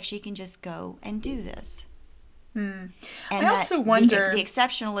feels like she can just go and do this. And I also wonder... The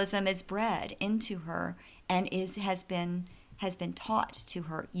exceptionalism is bred into her and has been taught to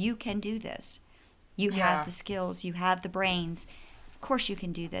her. You can do this. You have the skills. You have the brains. Of course you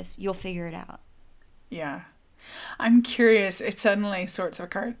can do this. You'll figure it out. Yeah. I'm curious. It suddenly sort of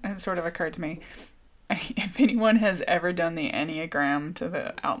occurred to me. If anyone has ever done the Enneagram to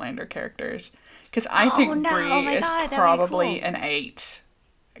the Outlander characters. Because I think Bree is probably an 8.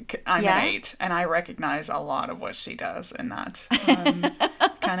 I'm an 8. And I recognize a lot of what she does in that.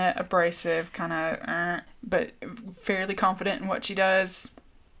 Kind of abrasive, but fairly confident in what she does.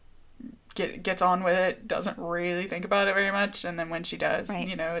 Gets on with it, doesn't really think about it very much, and then when she does,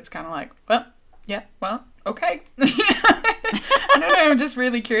 it's kind of like, okay. I don't know, I'm just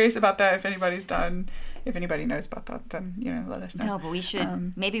really curious about that. If anybody knows about that, then, let us know. No, but we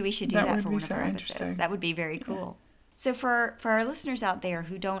should, maybe we should do that for one of our episodes. That would be very cool. So for our listeners out there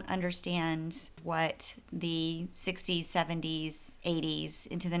who don't understand what the 60s, 70s, 80s,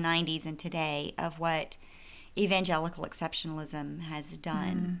 into the 90s and today of what evangelical exceptionalism has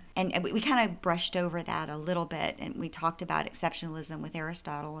done. And we kind of brushed over that a little bit, and we talked about exceptionalism with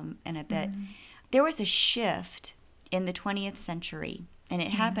Aristotle in a bit. There was a shift in the 20th century, and it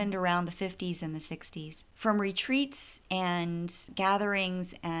happened around the 50s and the 60s, from retreats and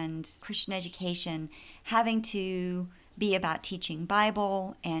gatherings and Christian education having to be about teaching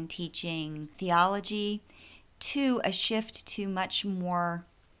Bible and teaching theology, to a shift to much more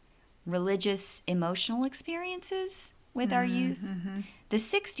religious, emotional experiences with our youth. The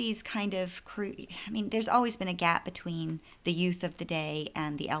 60s kind of, there's always been a gap between the youth of the day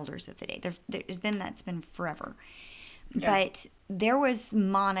and the elders of the day. That's been forever. Yeah. But there was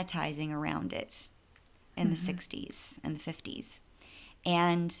monetizing around it in the 60s and the 50s.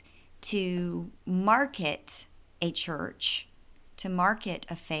 And to market a church, to market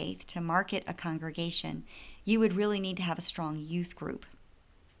a faith, to market a congregation, you would really need to have a strong youth group.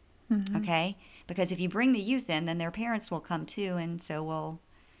 Okay? Because if you bring the youth in, then their parents will come too, and so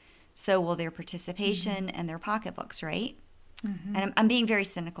will their participation and their pocketbooks, right? And I'm being very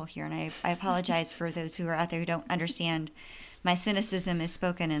cynical here, and I apologize for those who are out there who don't understand. My cynicism is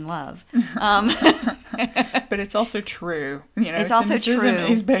spoken in love. But it's also true. It's also true. Cynicism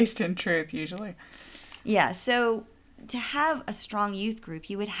is based in truth, usually. Yeah, so to have a strong youth group,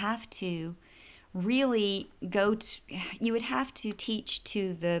 you would have to really you would have to teach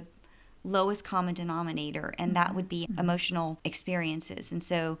to the lowest common denominator, and that would be emotional experiences. And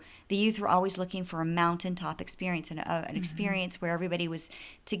so the youth were always looking for a mountaintop experience, and an experience where everybody was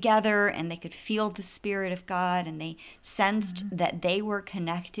together and they could feel the Spirit of God, and they sensed that they were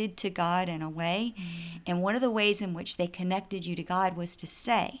connected to God in a way. And one of the ways in which they connected you to God was to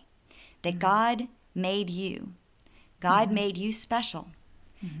say that God made you. God made you special.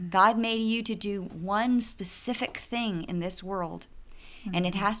 God made you to do one specific thing in this world. And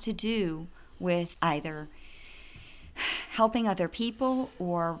it has to do with either helping other people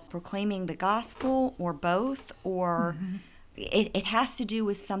or proclaiming the gospel or both, or it has to do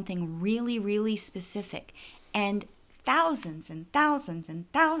with something really, really specific. And thousands and thousands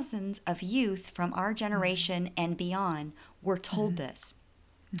and thousands of youth from our generation and beyond were told this.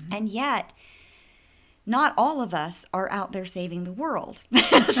 And yet, not all of us are out there saving the world.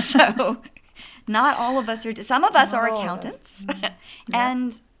 So not all of us are, some of us are accountants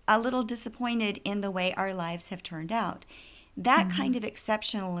and a little disappointed in the way our lives have turned out. That kind of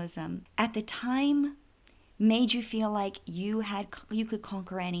exceptionalism at the time made you feel like you could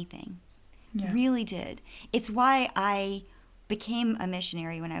conquer anything. Yeah. Really did. It's why I became a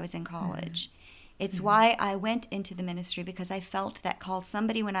missionary when I was in college. It's why I went into the ministry, because I felt that call.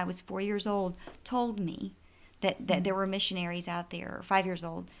 Somebody when I was 4 years old told me that there were missionaries out there, or 5 years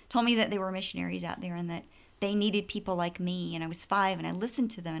old, told me that there were missionaries out there and that they needed people like me. And I was 5 and I listened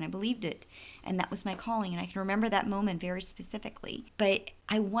to them and I believed it. And that was my calling. And I can remember that moment very specifically. But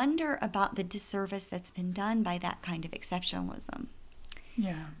I wonder about the disservice that's been done by that kind of exceptionalism.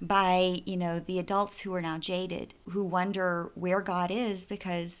 Yeah. By, the adults who are now jaded, who wonder where God is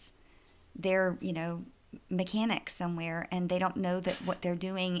because they're, mechanics somewhere and they don't know that what they're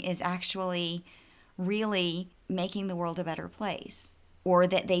doing is actually really making the world a better place, or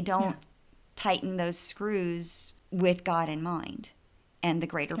that they don't tighten those screws with God in mind and the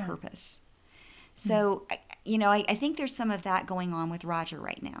greater purpose. So, I think there's some of that going on with Roger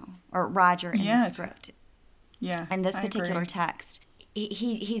right now, or Roger in the script. Yeah. And this I particular agree. text,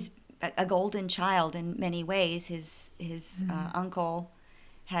 he's a golden child in many ways. His uncle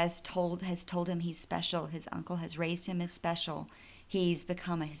has told him he's special. His uncle has raised him as special. He's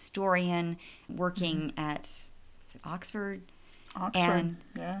become a historian working at Oxford. Oxford,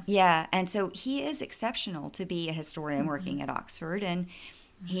 And, yeah, and so he is exceptional to be a historian working at Oxford, and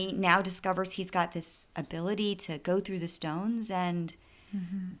he now discovers he's got this ability to go through the stones, and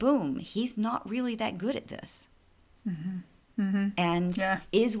boom, he's not really that good at this. And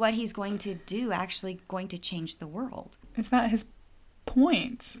is what he's going to do actually going to change the world? Is that his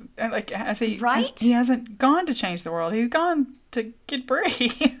point? Like, has he? Right? He hasn't gone to change the world. He's gone to get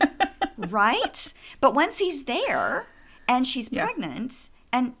Brie. Right? But once he's there and she's pregnant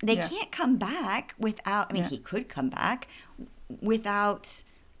and they can't come back without, he could come back without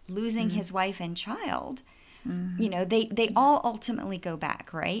losing his wife and child. They all ultimately go back,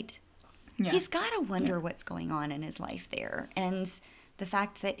 right? Yeah. He's got to wonder what's going on in his life there. And the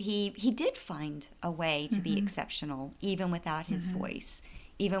fact that he did find a way to be exceptional, even without his voice,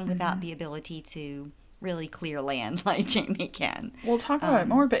 even without the ability to really clear land like Jamie can. We'll talk about it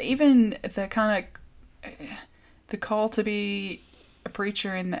more, but even the kind of the call to be a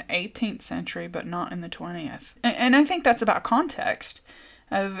preacher in the 18th century, but not in the 20th. And I think that's about context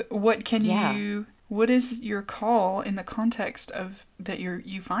of what is your call in the context of that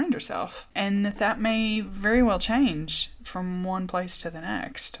you find yourself, and that may very well change from one place to the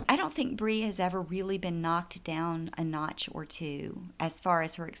next. I don't think Brie has ever really been knocked down a notch or two as far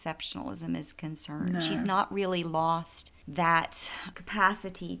as her exceptionalism is concerned. No. She's not really lost that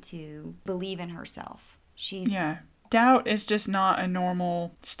capacity to believe in herself. Doubt is just not a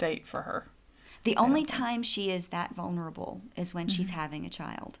normal state for her. The only time she is that vulnerable is when she's having a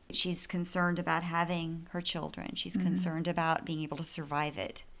child. She's concerned about having her children. She's concerned about being able to survive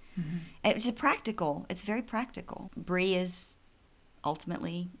it. It's very practical. Brie is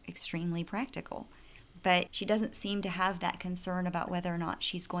ultimately extremely practical. But she doesn't seem to have that concern about whether or not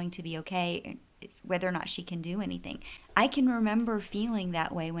she's going to be okay, whether or not she can do anything. I can remember feeling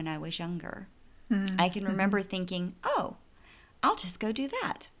that way when I was younger. I can remember thinking, I'll just go do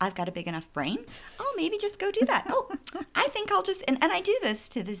that. I've got a big enough brain. I'll maybe just go do that. I think I'll just, and I do this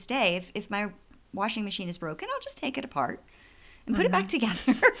to this day. If my washing machine is broken, I'll just take it apart and put it back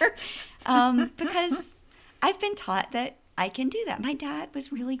together. Because I've been taught that I can do that. My dad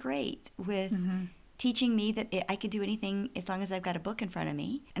was really great with teaching me that I could do anything as long as I've got a book in front of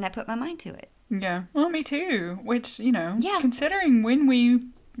me and I put my mind to it. Yeah, well, me too. Which, considering when we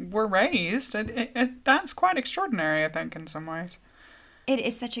were raised, that's quite extraordinary, I think, in some ways.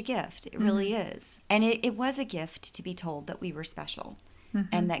 It's such a gift. It really is. And it was a gift to be told that we were special.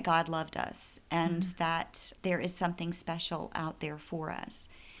 and that God loved us, and that there is something special out there for us.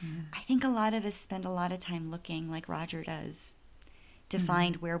 I think a lot of us spend a lot of time looking, like Roger does, to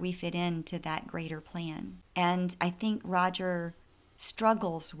find where we fit into that greater plan. And I think Roger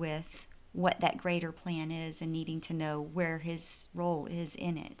struggles with what that greater plan is and needing to know where his role is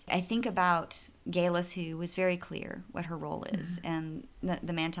in it. I think about Geillis, who was very clear what her role is, and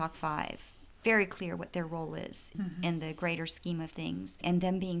the Mantalk Five, very clear what their role is in the greater scheme of things, and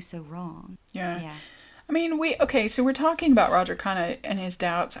them being so wrong. Yeah. I mean, so we're talking about Roger kind of and his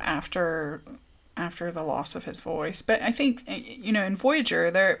doubts after the loss of his voice. But I think, in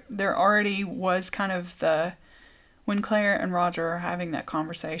Voyager, there already was kind of when Claire and Roger are having that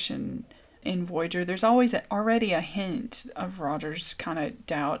conversation in Voyager, there's always already a hint of Roger's kind of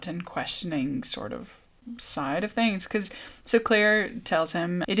doubt and questioning sort of side of things. So Claire tells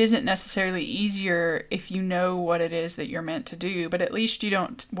him it isn't necessarily easier if you know what it is that you're meant to do, but at least you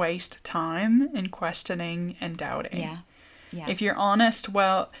don't waste time in questioning and doubting. Yeah. If you're honest,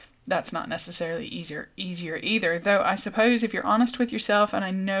 well, that's not necessarily easier either. Though I suppose if you're honest with yourself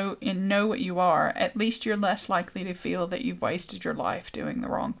and know what you are, at least you're less likely to feel that you've wasted your life doing the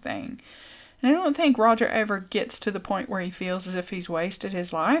wrong thing. And I don't think Roger ever gets to the point where he feels as if he's wasted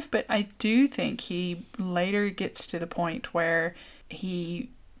his life, but I do think he later gets to the point where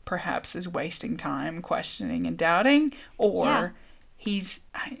he perhaps is wasting time questioning and doubting, or he's...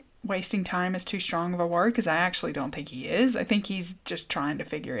 Wasting time is too strong of a word, because I actually don't think he is. I think he's just trying to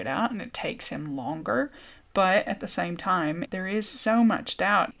figure it out, and it takes him longer. But at the same time, there is so much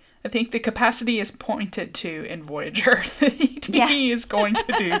doubt. I think the capacity is pointed to in Voyager that he is going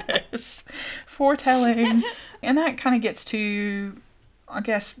to do this. Foretelling. And that kind of gets to, I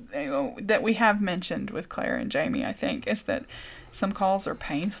guess, that we have mentioned with Claire and Jamie, I think, is that some calls are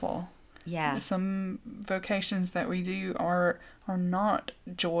painful. Yeah. Some vocations that we do are not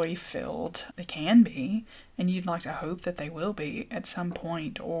joy-filled. They can be, and you'd like to hope that they will be at some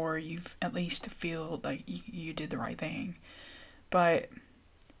point, or you've at least feel like you did the right thing. But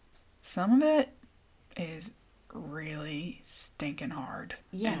some of it is really stinking hard.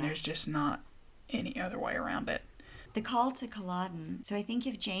 Yeah. And there's just not any other way around it. The call to Culloden. So I think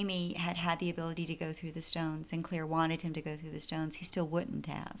if Jamie had the ability to go through the stones and Claire wanted him to go through the stones, he still wouldn't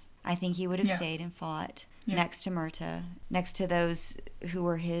have. I think he would have stayed and fought next to Murtagh, next to those who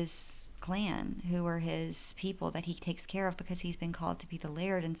were his clan, who were his people that he takes care of, because he's been called to be the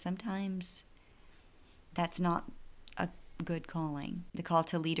Laird, and sometimes that's not a good calling, the call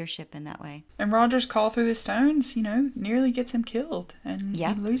to leadership in that way. And Roger's call through the stones, nearly gets him killed, and he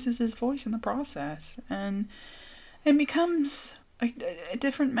loses his voice in the process, and becomes a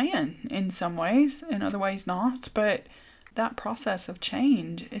different man in some ways, in other ways not, but that process of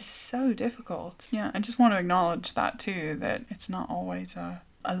change is so difficult. Yeah, I just want to acknowledge that too, that it's not always a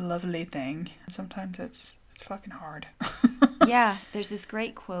lovely thing. Sometimes it's fucking hard. Yeah, there's this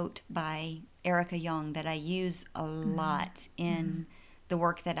great quote by Erica Young that I use a lot in the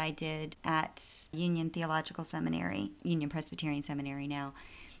work that I did at Union Theological Seminary, Union Presbyterian Seminary now.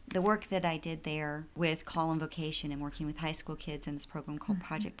 The work that I did there with Call and Vocation and working with high school kids in this program called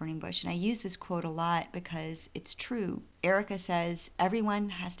Project Burning Bush. And I use this quote a lot because it's true. Erica says, everyone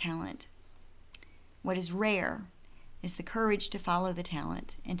has talent. What is rare is the courage to follow the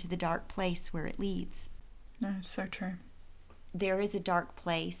talent into the dark place where it leads. No, it's so true. There is a dark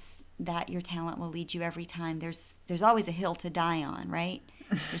place that your talent will lead you every time. There's always a hill to die on, right?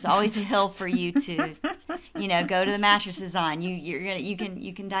 There's always a hill for you to, go to the mattresses on. You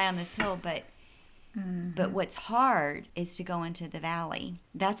can die on this hill, but what's hard is to go into the valley.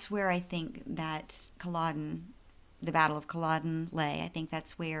 That's where I think that Culloden, the Battle of Culloden lay. I think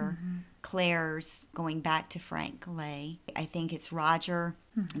that's where Claire's going back to Frank lay. I think it's Roger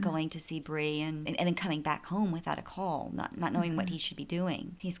going to see Bree and then coming back home without a call, not knowing what he should be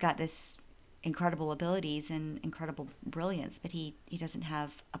doing. He's got this incredible abilities and incredible brilliance, but he doesn't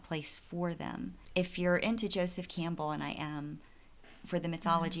have a place for them. If you're into Joseph Campbell, and I am, for the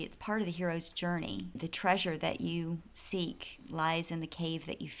mythology, it's part of the hero's journey. The treasure that you seek lies in the cave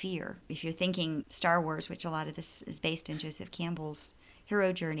that you fear. If you're thinking Star Wars, which a lot of this is based in Joseph Campbell's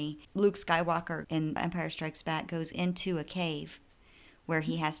hero journey, Luke Skywalker in Empire Strikes Back goes into a cave where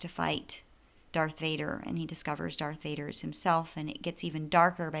he has to fight Darth Vader, and he discovers Darth Vader is himself, and it gets even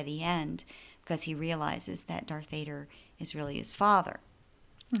darker by the end because he realizes that Darth Vader is really his father.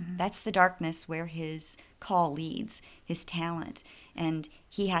 That's the darkness where his call leads, his talent, and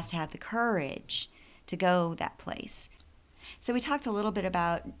he has to have the courage to go that place. So we talked a little bit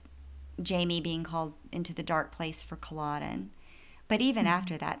about Jamie being called into the dark place for Culloden, But even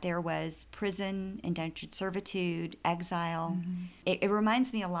after that, there was prison, indentured servitude, exile. It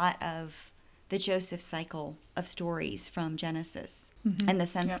reminds me a lot of the Joseph cycle of stories from Genesis, in the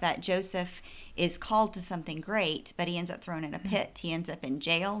sense that Joseph is called to something great, but he ends up thrown in a pit. He ends up in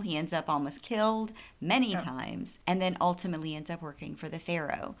jail. He ends up almost killed many times, and then ultimately ends up working for the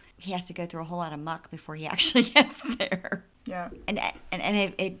Pharaoh. He has to go through a whole lot of muck before he actually gets there. Yeah. And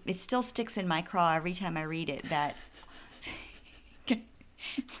it still sticks in my craw every time I read it that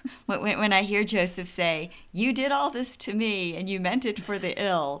when I hear Joseph say, "You did all this to me and you meant it for the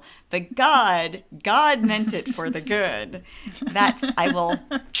ill, but God meant it for the good." I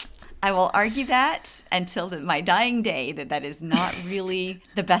will argue that until my dying day that is not really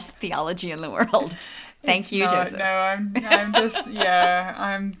the best theology in the world. Thank you, Joseph. No, I'm just,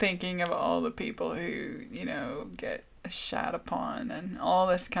 I'm thinking of all the people who, get shat upon and all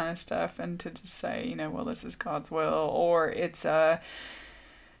this kind of stuff, and to just say, well, this is God's will, or it's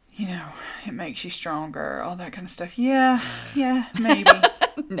it makes you stronger, all that kind of stuff. Yeah, maybe.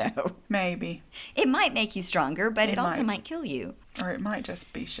 No. Maybe. It might make you stronger, but it also might kill you. Or it might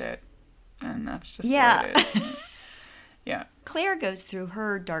just be shit. And that's just what it is. Yeah. Claire goes through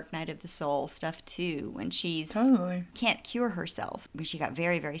her dark night of the soul stuff too, when she's can't cure herself because she got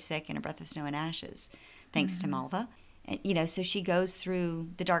very, very sick in A Breath of Snow and Ashes, thanks to Malva. And, so she goes through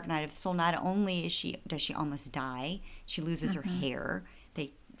the dark night of the soul. Not only does she almost die, she loses her hair.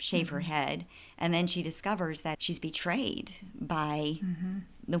 They shave her head, and then she discovers that she's betrayed by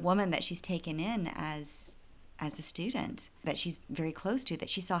the woman that she's taken in as a student, that she's very close to, that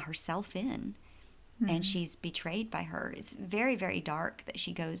she saw herself in, and she's betrayed by her. It's very, very dark that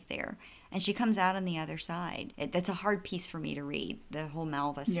she goes there, and she comes out on the other side. That's a hard piece for me to read, the whole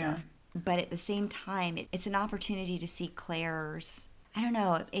Malva stuff. But at the same time, it's an opportunity to see Claire's, I don't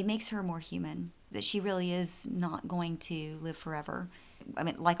know, it makes her more human, that she really is not going to live forever. I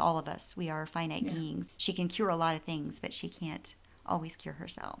mean, like all of us, we are finite beings. She can cure a lot of things, but she can't always cure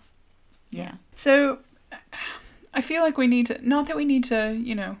herself. Yeah. So I feel like we need to, not that we need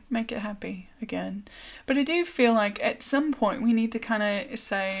to, make it happy again, but I do feel like at some point we need to kind of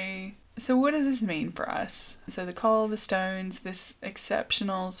say, so what does this mean for us? So the Call of the Stones, this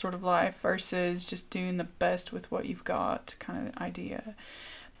exceptional sort of life versus just doing the best with what you've got kind of idea.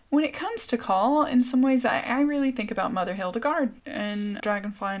 When it comes to call, in some ways, I really think about Mother Hildegard in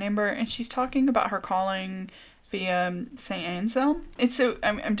Dragonfly and Ember, and she's talking about her calling via St. Anselm. And so,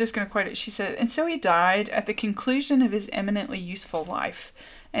 I'm just going to quote it. She said, "And so he died at the conclusion of his eminently useful life,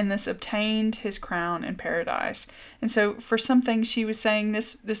 and thus obtained his crown in paradise." And so, for something, she was saying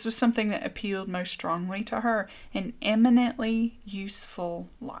this was something that appealed most strongly to her, an eminently useful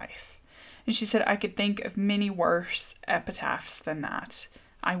life. And she said, "I could think of many worse epitaphs than that.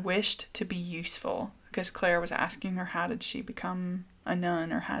 I wished to be useful," because Claire was asking her, how did she become a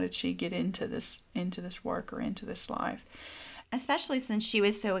nun, or how did she get into this work or into this life? Especially since she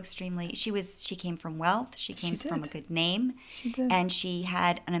was so extremely, she came from wealth, she came from a good name, she did, and she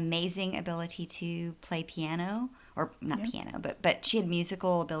had an amazing ability to play piano, or not piano, but she had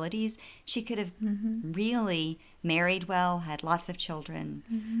musical abilities. She could have really married well, had lots of children,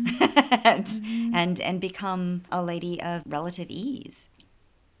 and become a lady of relative ease.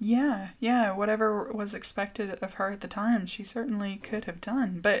 Yeah, whatever was expected of her at the time, she certainly could have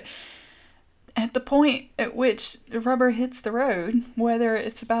done. But at the point at which the rubber hits the road, whether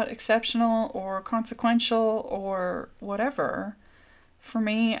it's about exceptional or consequential or whatever, for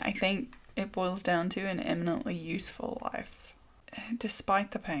me, I think it boils down to an eminently useful life. Despite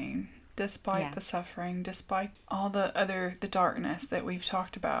the pain, despite the suffering, despite all the darkness that we've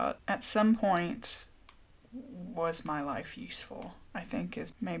talked about, at some point, was my life useful? I think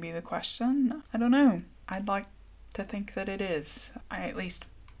is maybe the question. I don't know. I'd like to think that it is. I at least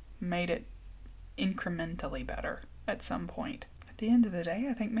made it incrementally better at some point. At the end of the day,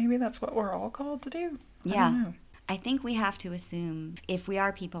 I think maybe that's what we're all called to do. I don't know. I think we have to assume, if we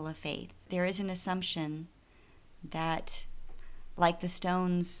are people of faith, there is an assumption that, like the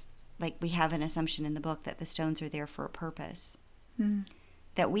stones, like we have an assumption in the book that the stones are there for a purpose,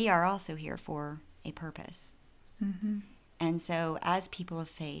 that we are also here for a purpose. And so as people of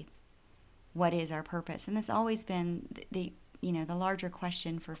faith, what is our purpose? And that's always been the larger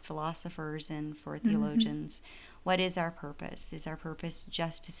question for philosophers and for theologians. What is our purpose? Is our purpose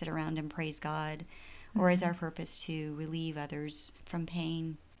just to sit around and praise God? Or is our purpose to relieve others from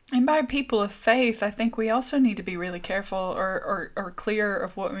pain? And by people of faith, I think we also need to be really careful or clear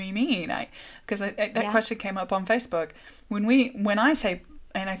of what we mean. Because that question came up on Facebook. When I say,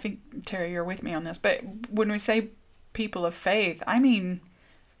 and I think, Terry, you're with me on this, but when we say people of faith, I mean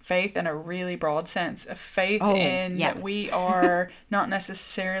faith in a really broad sense, a faith yeah. that we are not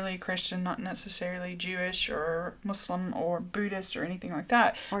necessarily Christian, not necessarily Jewish or Muslim or Buddhist or anything like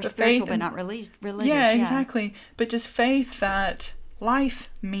that. Or but spiritual, faith but not religious. Yeah, exactly. But just faith that life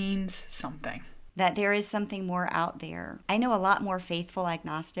means something. That there is something more out there. I know a lot more faithful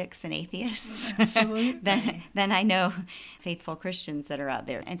agnostics and atheists Absolutely. than I know faithful Christians that are out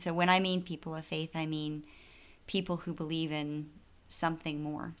there. And so when I mean people of faith, I mean people who believe in something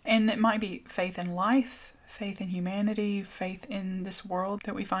more. And it might be faith in life, faith in humanity, faith in this world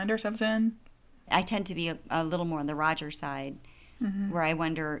that we find ourselves in. I tend to be a little more on the Roger side, where I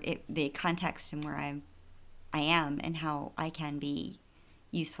wonder the context and where I am and how I can be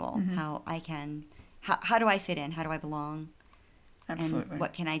useful, how do I fit in, how do I belong, Absolutely. and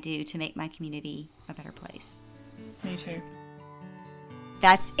what can I do to make my community a better place. Me too.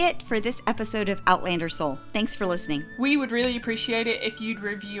 That's it for this episode of Outlander Soul. Thanks for listening. We would really appreciate it if you'd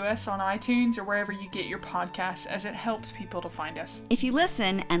review us on iTunes or wherever you get your podcasts, as it helps people to find us. If you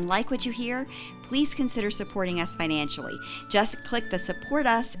listen and like what you hear, please consider supporting us financially. Just click the Support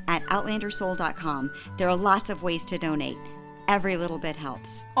Us at outlandersoul.com. There are lots of ways to donate. Every little bit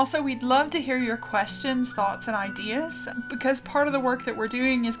helps. Also, we'd love to hear your questions, thoughts, and ideas, because part of the work that we're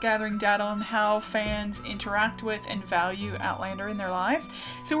doing is gathering data on how fans interact with and value Outlander in their lives.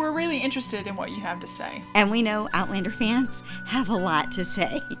 So we're really interested in what you have to say. And we know Outlander fans have a lot to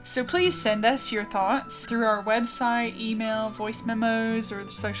say. So please send us your thoughts through our website, email, voice memos, or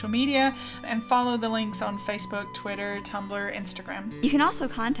the social media, and follow the links on Facebook, Twitter, Tumblr, Instagram. You can also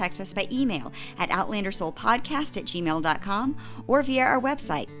contact us by email at outlandersoulpodcast@gmail.com or via our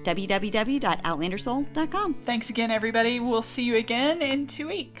website, www.outlandersoul.com. Thanks again, everybody. We'll see you again in 2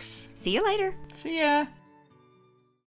 weeks. See you later. See ya.